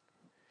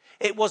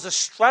 It was a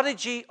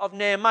strategy of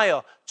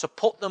Nehemiah to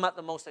put them at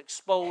the most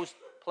exposed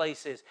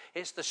places.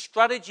 It's the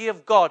strategy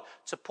of God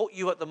to put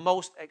you at the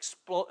most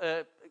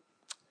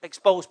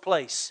exposed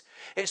place.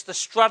 It's the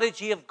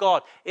strategy of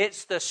God.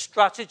 It's the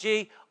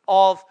strategy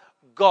of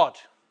God.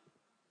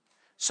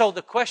 So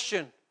the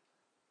question,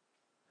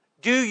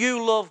 do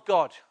you love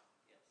God?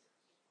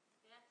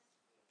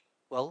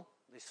 Well,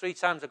 there's 3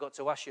 times I've got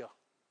to ask you.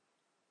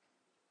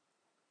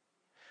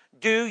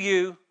 Do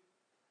you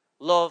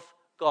love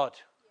God?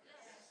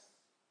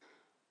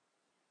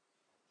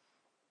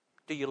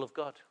 Do you love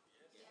God?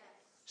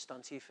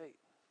 Stand to your feet.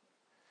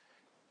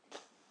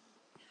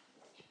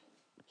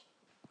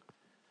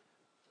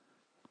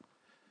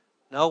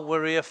 No,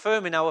 we're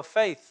reaffirming our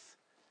faith.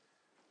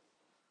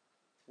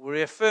 We're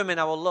reaffirming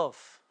our love.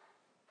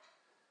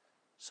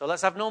 So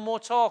let's have no more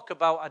talk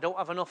about I don't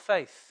have enough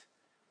faith.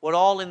 We're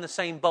all in the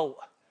same boat.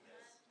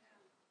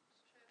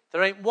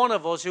 There ain't one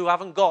of us who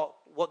haven't got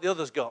what the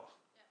others got.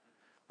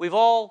 We've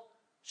all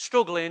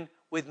struggling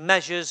with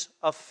measures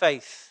of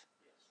faith.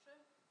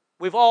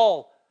 We've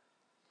all.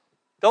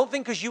 Don't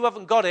think because you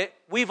haven't got it,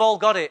 we've all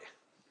got it.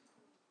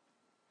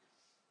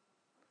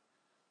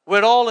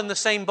 We're all in the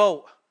same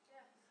boat.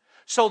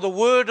 So the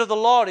word of the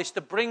Lord is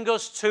to bring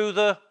us to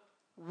the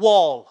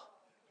wall.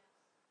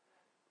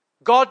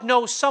 God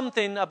knows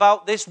something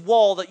about this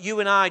wall that you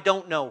and I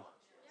don't know.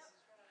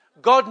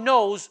 God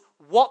knows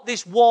what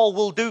this wall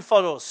will do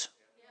for us.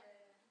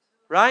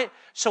 Right?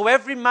 So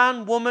every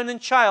man, woman, and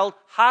child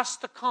has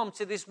to come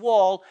to this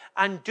wall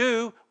and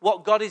do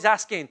what God is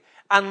asking.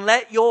 And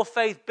let your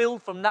faith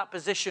build from that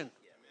position.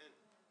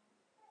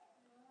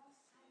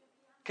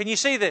 Can you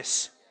see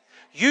this?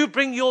 You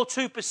bring your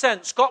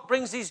 2%. Scott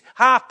brings his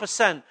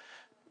 0.5%.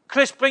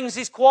 Chris brings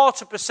his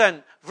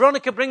 0.25%.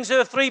 Veronica brings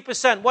her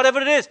 3%.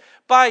 Whatever it is.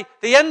 By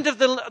the end of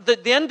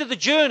the end of the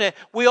journey,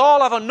 we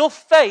all have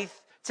enough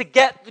faith to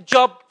get the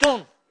job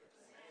done.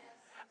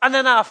 And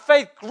then our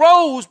faith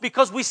grows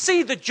because we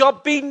see the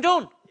job being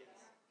done.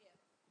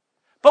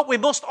 But we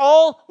must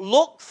all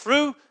look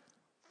through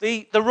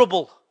the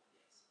rubble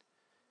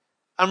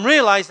and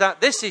realize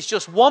that this is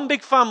just one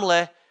big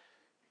family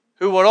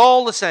who are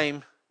all the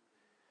same.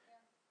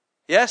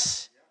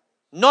 Yes?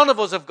 None of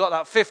us have got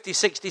that 50,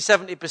 60,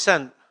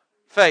 70%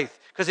 faith.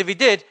 Because if he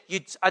did,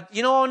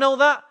 you know how I know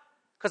that?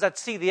 Because I'd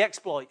see the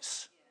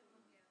exploits.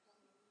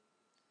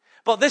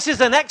 But this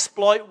is an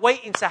exploit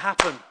waiting to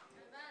happen.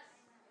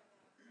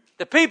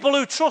 The people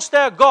who trust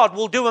their God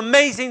will do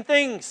amazing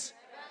things.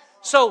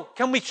 So,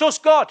 can we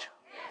trust God?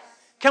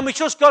 Can we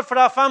trust God for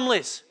our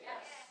families?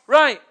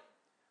 Right.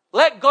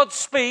 Let God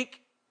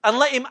speak and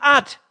let him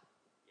add.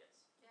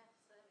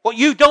 What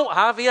you don't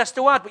have, he has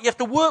to add. But you have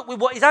to work with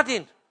what he's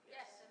adding.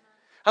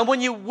 And when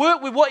you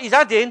work with what he's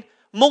adding,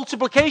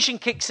 multiplication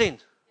kicks in.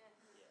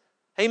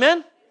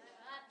 Amen?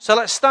 So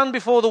let's stand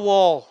before the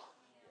wall.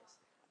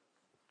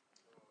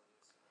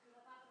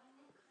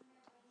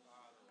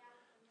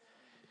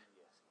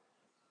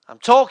 I'm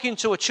talking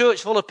to a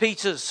church full of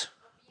Peters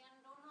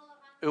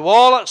who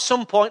all at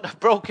some point have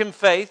broken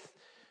faith,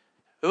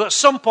 who at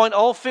some point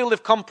all feel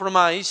they've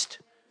compromised,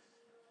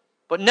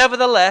 but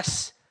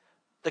nevertheless,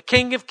 the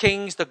King of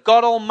Kings, the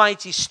God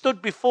Almighty,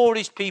 stood before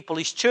his people,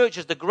 his church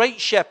as the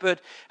great shepherd,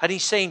 and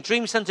he's saying,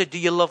 Dream Center, do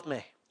you love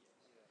me?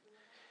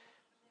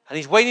 And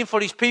he's waiting for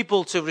his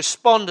people to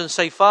respond and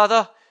say,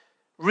 Father,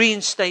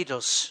 reinstate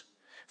us.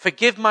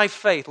 Forgive my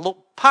faith.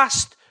 Look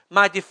past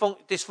my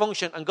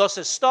dysfunction. And God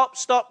says,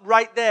 stop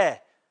right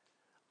there.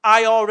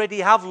 I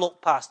already have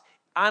looked past.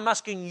 I'm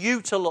asking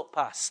you to look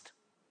past.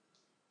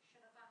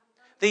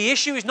 The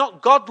issue is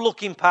not God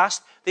looking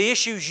past. The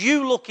issue is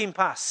you looking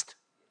past.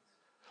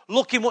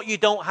 Looking what you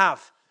don't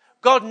have.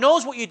 God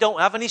knows what you don't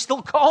have and He's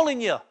still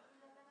calling you.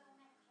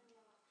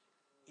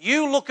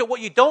 You look at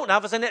what you don't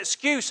have as an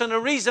excuse and a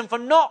reason for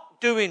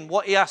not doing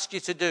what He asked you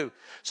to do.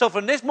 So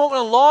from this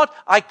moment on, Lord,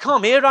 I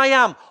come. Here I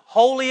am,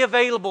 wholly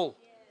available.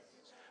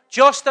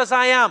 Just as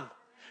I am.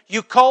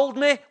 You called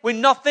me with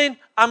nothing.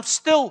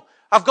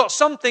 I've got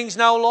some things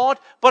now, Lord,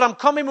 but I'm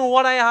coming with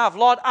what I have.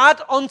 Lord,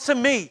 add unto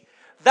me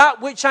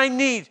that which I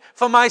need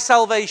for my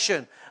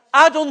salvation.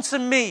 Add unto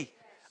me.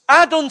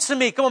 Add unto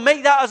me. Come on,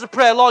 make that as a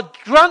prayer. Lord,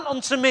 grant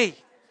unto me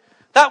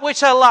that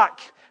which I lack.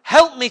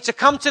 Help me to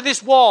come to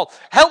this wall.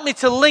 Help me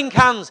to link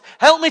hands.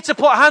 Help me to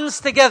put hands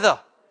together.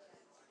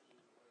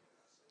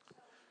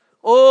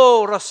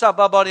 Oh,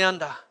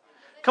 Rasababarianda.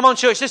 Come on,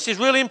 church. This is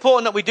really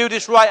important that we do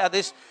this right at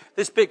this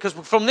bit, because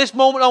from this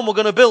moment on, we're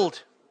going to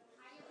build.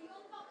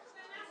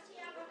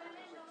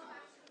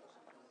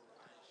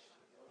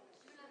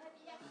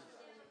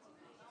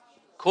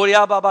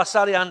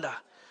 Kuriababasarianda.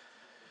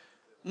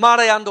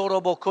 Mariando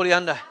robo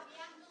kurianda.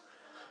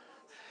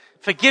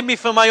 Forgive me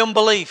for my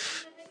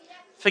unbelief.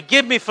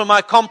 Forgive me for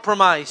my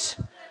compromise.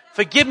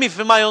 Forgive me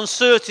for my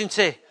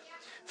uncertainty.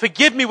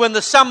 Forgive me when the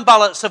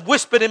Sanballats have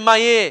whispered in my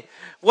ear.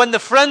 When the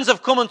friends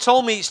have come and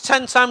told me it's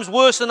 10 times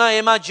worse than I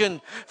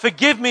imagined.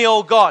 Forgive me,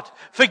 oh God.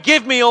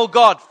 Forgive me, oh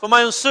God, for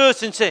my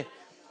uncertainty.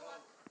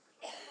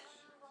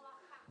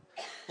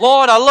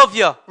 Lord, I love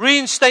you.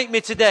 Reinstate me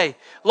today.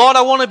 Lord,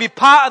 I want to be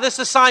part of this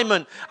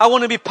assignment. I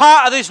want to be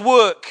part of this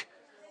work.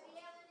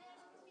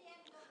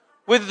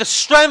 With the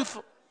strength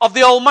of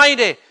the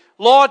Almighty.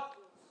 Lord,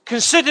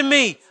 consider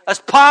me as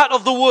part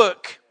of the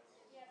work.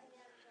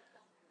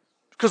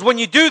 Because when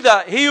you do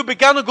that, He who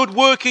began a good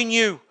work in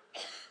you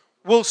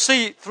will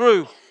see it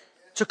through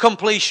to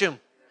completion.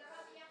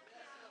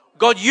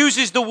 God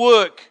uses the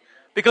work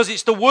because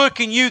it's the work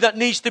in you that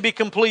needs to be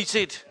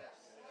completed.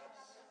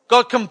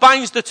 God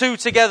combines the two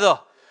together.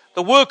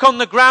 The work on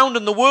the ground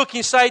and the work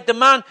inside the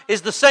man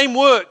is the same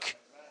work.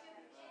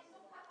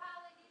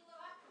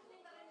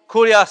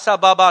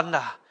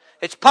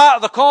 It's part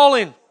of the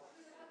calling.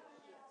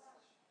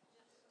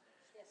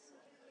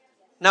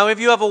 Now, if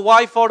you have a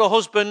wife or a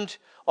husband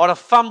or a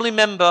family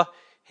member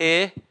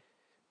here,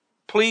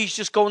 please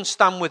just go and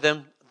stand with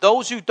them.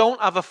 Those who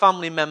don't have a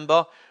family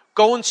member,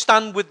 go and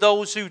stand with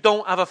those who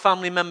don't have a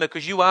family member,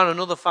 because you are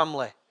another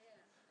family.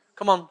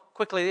 Come on,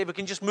 quickly, if we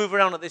can just move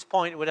around at this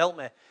point, it would help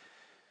me.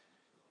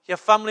 Your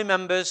family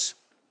members,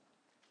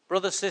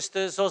 brothers,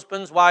 sisters,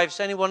 husbands,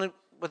 wives, anyone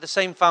with the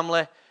same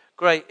family,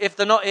 great. If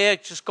they're not here,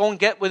 just go and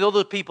get with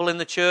other people in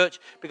the church,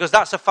 because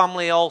that's a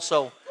family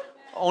also.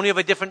 Only have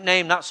a different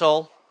name, that's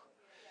all.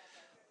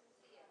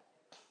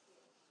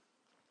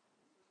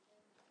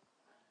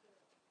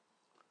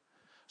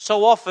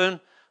 So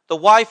often, the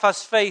wife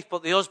has faith,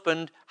 but the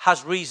husband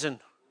has reason.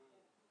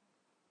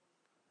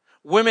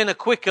 Women are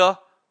quicker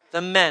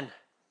than men.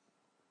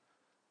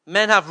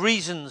 Men have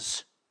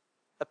reasons,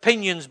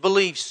 opinions,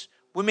 beliefs.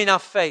 Women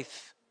have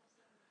faith.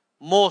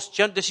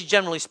 This is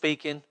generally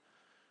speaking.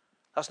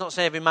 That's not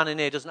saying every man in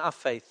here doesn't have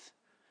faith.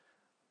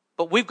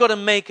 But we've got to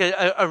make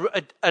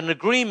an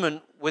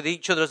agreement with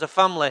each other as a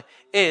family,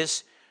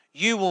 is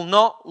you will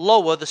not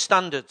lower the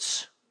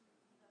standards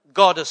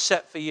God has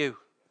set for you.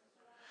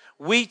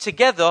 We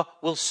together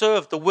will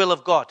serve the will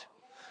of God.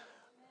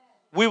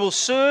 We will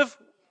serve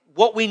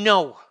what we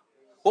know.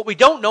 What we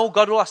don't know,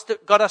 God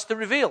has to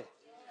reveal.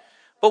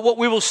 But what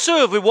we will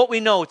serve with what we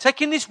know.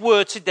 Taking this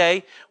word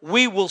today,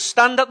 we will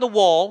stand at the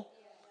wall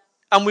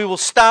and we will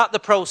start the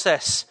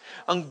process.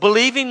 And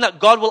believing that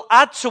God will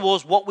add to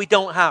us what we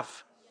don't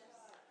have.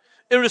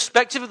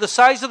 Irrespective of the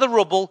size of the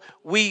rubble,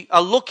 we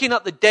are looking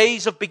at the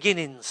days of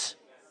beginnings.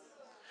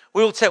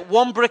 We will take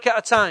one brick at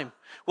a time.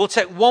 We'll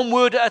take one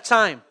word at a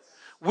time.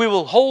 We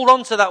will hold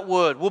on to that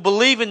word. We'll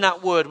believe in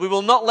that word. We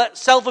will not let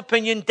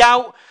self-opinion,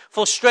 doubt,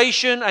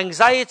 frustration,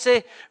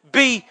 anxiety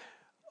be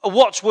a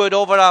watchword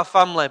over our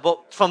family.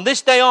 But from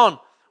this day on,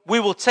 we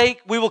will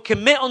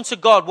commit unto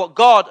God what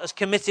God has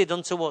committed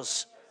unto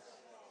us.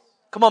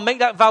 Come on, make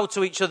that vow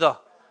to each other.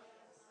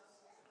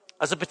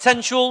 As the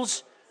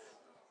potentials,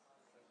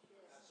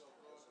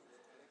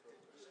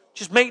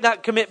 just make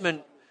that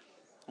commitment.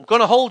 I'm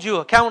going to hold you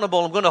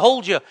accountable. I'm going to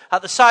hold you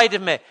at the side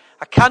of me.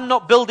 I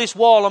cannot build this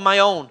wall on my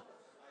own.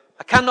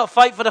 I cannot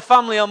fight for the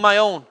family on my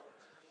own.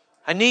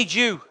 I need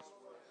you.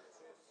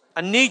 I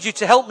need you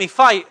to help me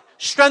fight.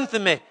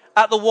 Strengthen me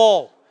at the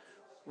wall.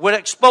 We're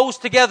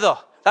exposed together.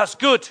 That's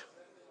good.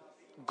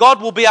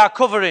 God will be our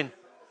covering.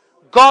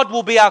 God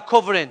will be our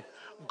covering.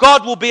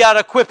 God will be our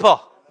equipper.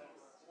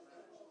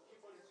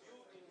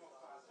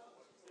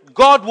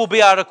 God will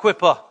be our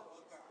equipper.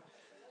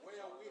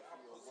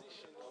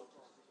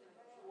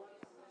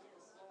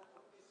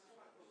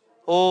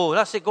 Oh,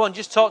 that's it. Go on,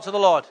 just talk to the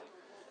Lord.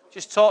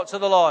 Just talk to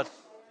the Lord.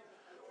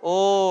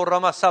 Oh,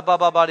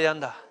 Ramasababa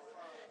Barianda.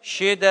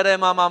 Shedere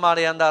Mama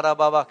Marianda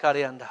Rababa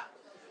Karianda.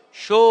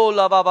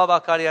 Shola Baba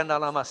Karianda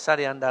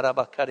Ramasarianda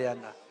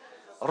Rabakarianda.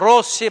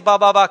 Rossi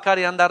Baba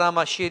Karianda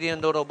Ramashiri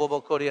and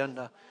Dorobo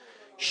Korianda.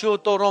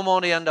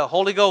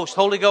 Holy Ghost,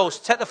 Holy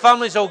Ghost, take the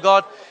families, oh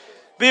God.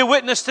 Be a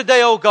witness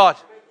today, oh God,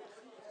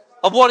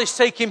 of what is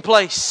taking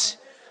place.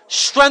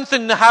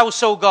 Strengthen the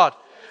house, oh God.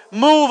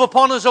 Move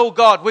upon us, oh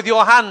God, with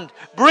your hand.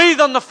 Breathe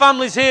on the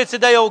families here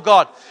today, oh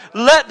God.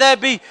 Let there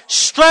be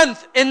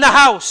strength in the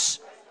house.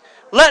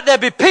 Let there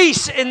be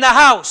peace in the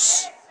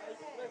house.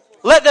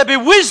 Let there be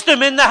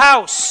wisdom in the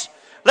house.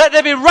 Let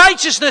there be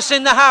righteousness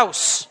in the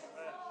house.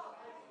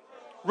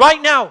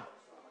 Right now,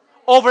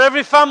 over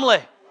every family.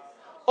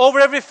 Over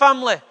every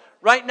family.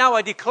 Right now,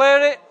 I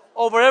declare it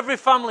over every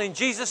family in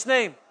Jesus'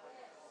 name.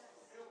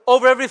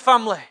 Over every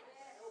family.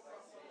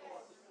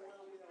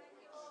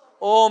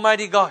 Oh,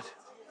 mighty God.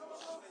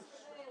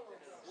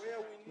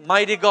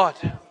 Mighty God.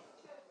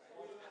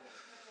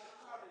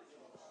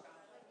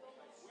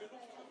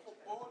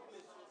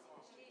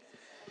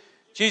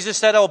 Jesus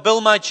said, I'll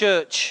build my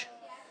church,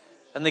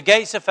 and the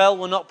gates of hell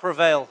will not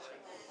prevail.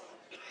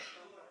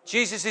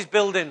 Jesus is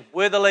building.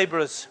 We're the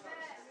laborers.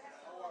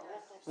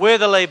 We're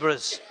the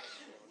laborers.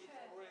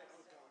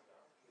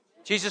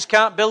 Jesus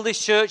can't build his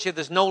church if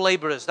there's no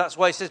laborers. That's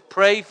why he says,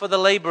 pray for the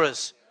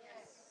laborers.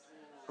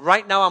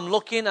 Right now I'm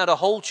looking at a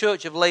whole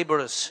church of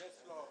laborers.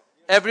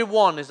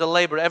 Everyone is a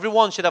laborer.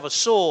 Everyone should have a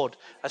sword,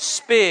 a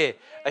spear,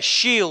 a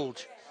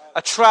shield,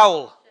 a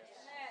trowel.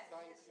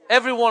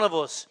 Every one of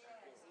us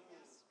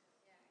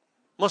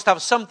must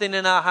have something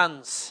in our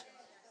hands.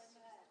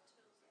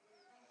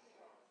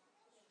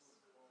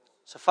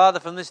 So Father,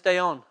 from this day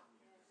on,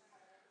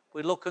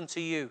 we look unto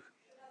you.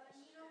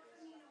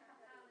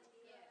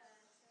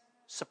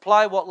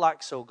 Supply what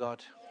lacks, O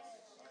God.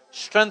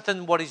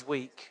 Strengthen what is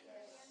weak.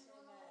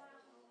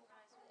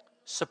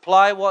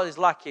 Supply what is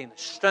lacking.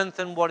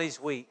 Strengthen what is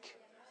weak.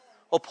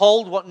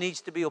 Uphold what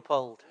needs to be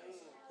upheld.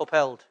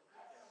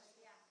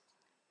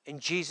 In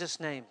Jesus'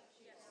 name.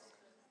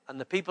 And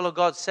the people of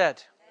God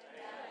said,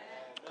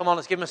 come on,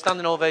 let's give him a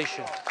standing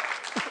ovation.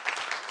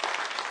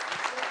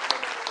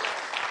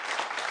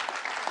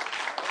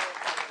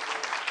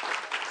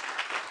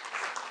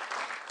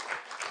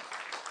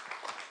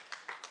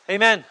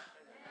 Amen.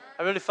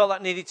 I really felt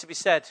that needed to be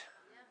said.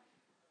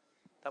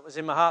 That was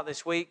in my heart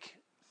this week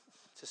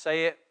to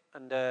say it,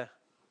 and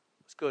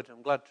it's good.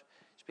 I'm glad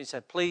it's been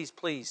said. Please,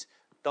 please,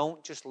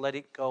 don't just let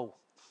it go.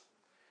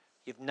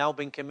 You've now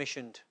been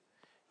commissioned.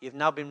 You've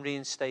now been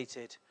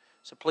reinstated.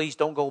 So please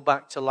don't go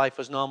back to life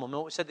as normal. Remember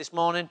what we said this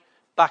morning?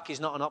 Back is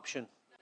not an option.